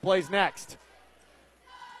Catholic, who plays next.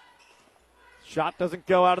 Shot doesn't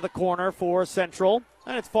go out of the corner for Central,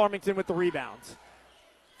 and it's Farmington with the rebounds.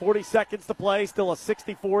 40 seconds to play, still a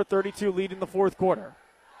 64-32 lead in the fourth quarter.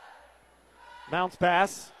 Bounce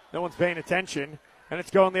pass, no one's paying attention, and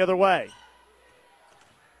it's going the other way.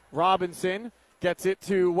 Robinson gets it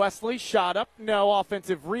to Wesley, shot up, no.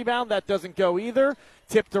 Offensive rebound, that doesn't go either.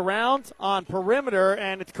 Tipped around on perimeter,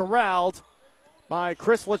 and it's corralled by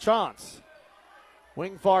Chris LaChance.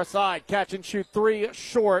 Wing far side, catch and shoot three,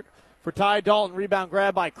 short for Ty Dalton. Rebound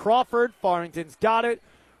grab by Crawford. Farmington's got it.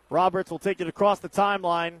 Roberts will take it across the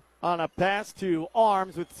timeline on a pass to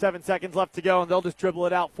Arms with 7 seconds left to go, and they'll just dribble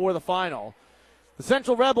it out for the final. The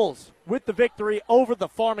Central Rebels with the victory over the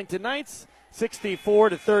Farmington Knights,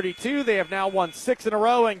 64-32. They have now won 6 in a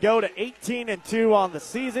row and go to 18-2 on the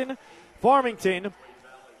season. Farmington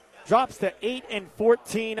drops to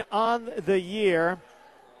 8-14 on the year.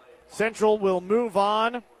 Central will move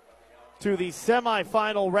on to the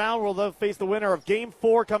semifinal round, where they'll face the winner of Game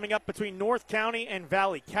 4 coming up between North County and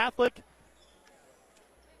Valley Catholic.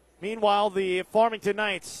 Meanwhile, the Farmington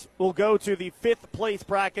Knights will go to the 5th place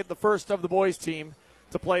bracket, the first of the boys team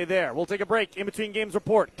to play there. We'll take a break. In Between Games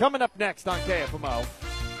report coming up next on KFMO.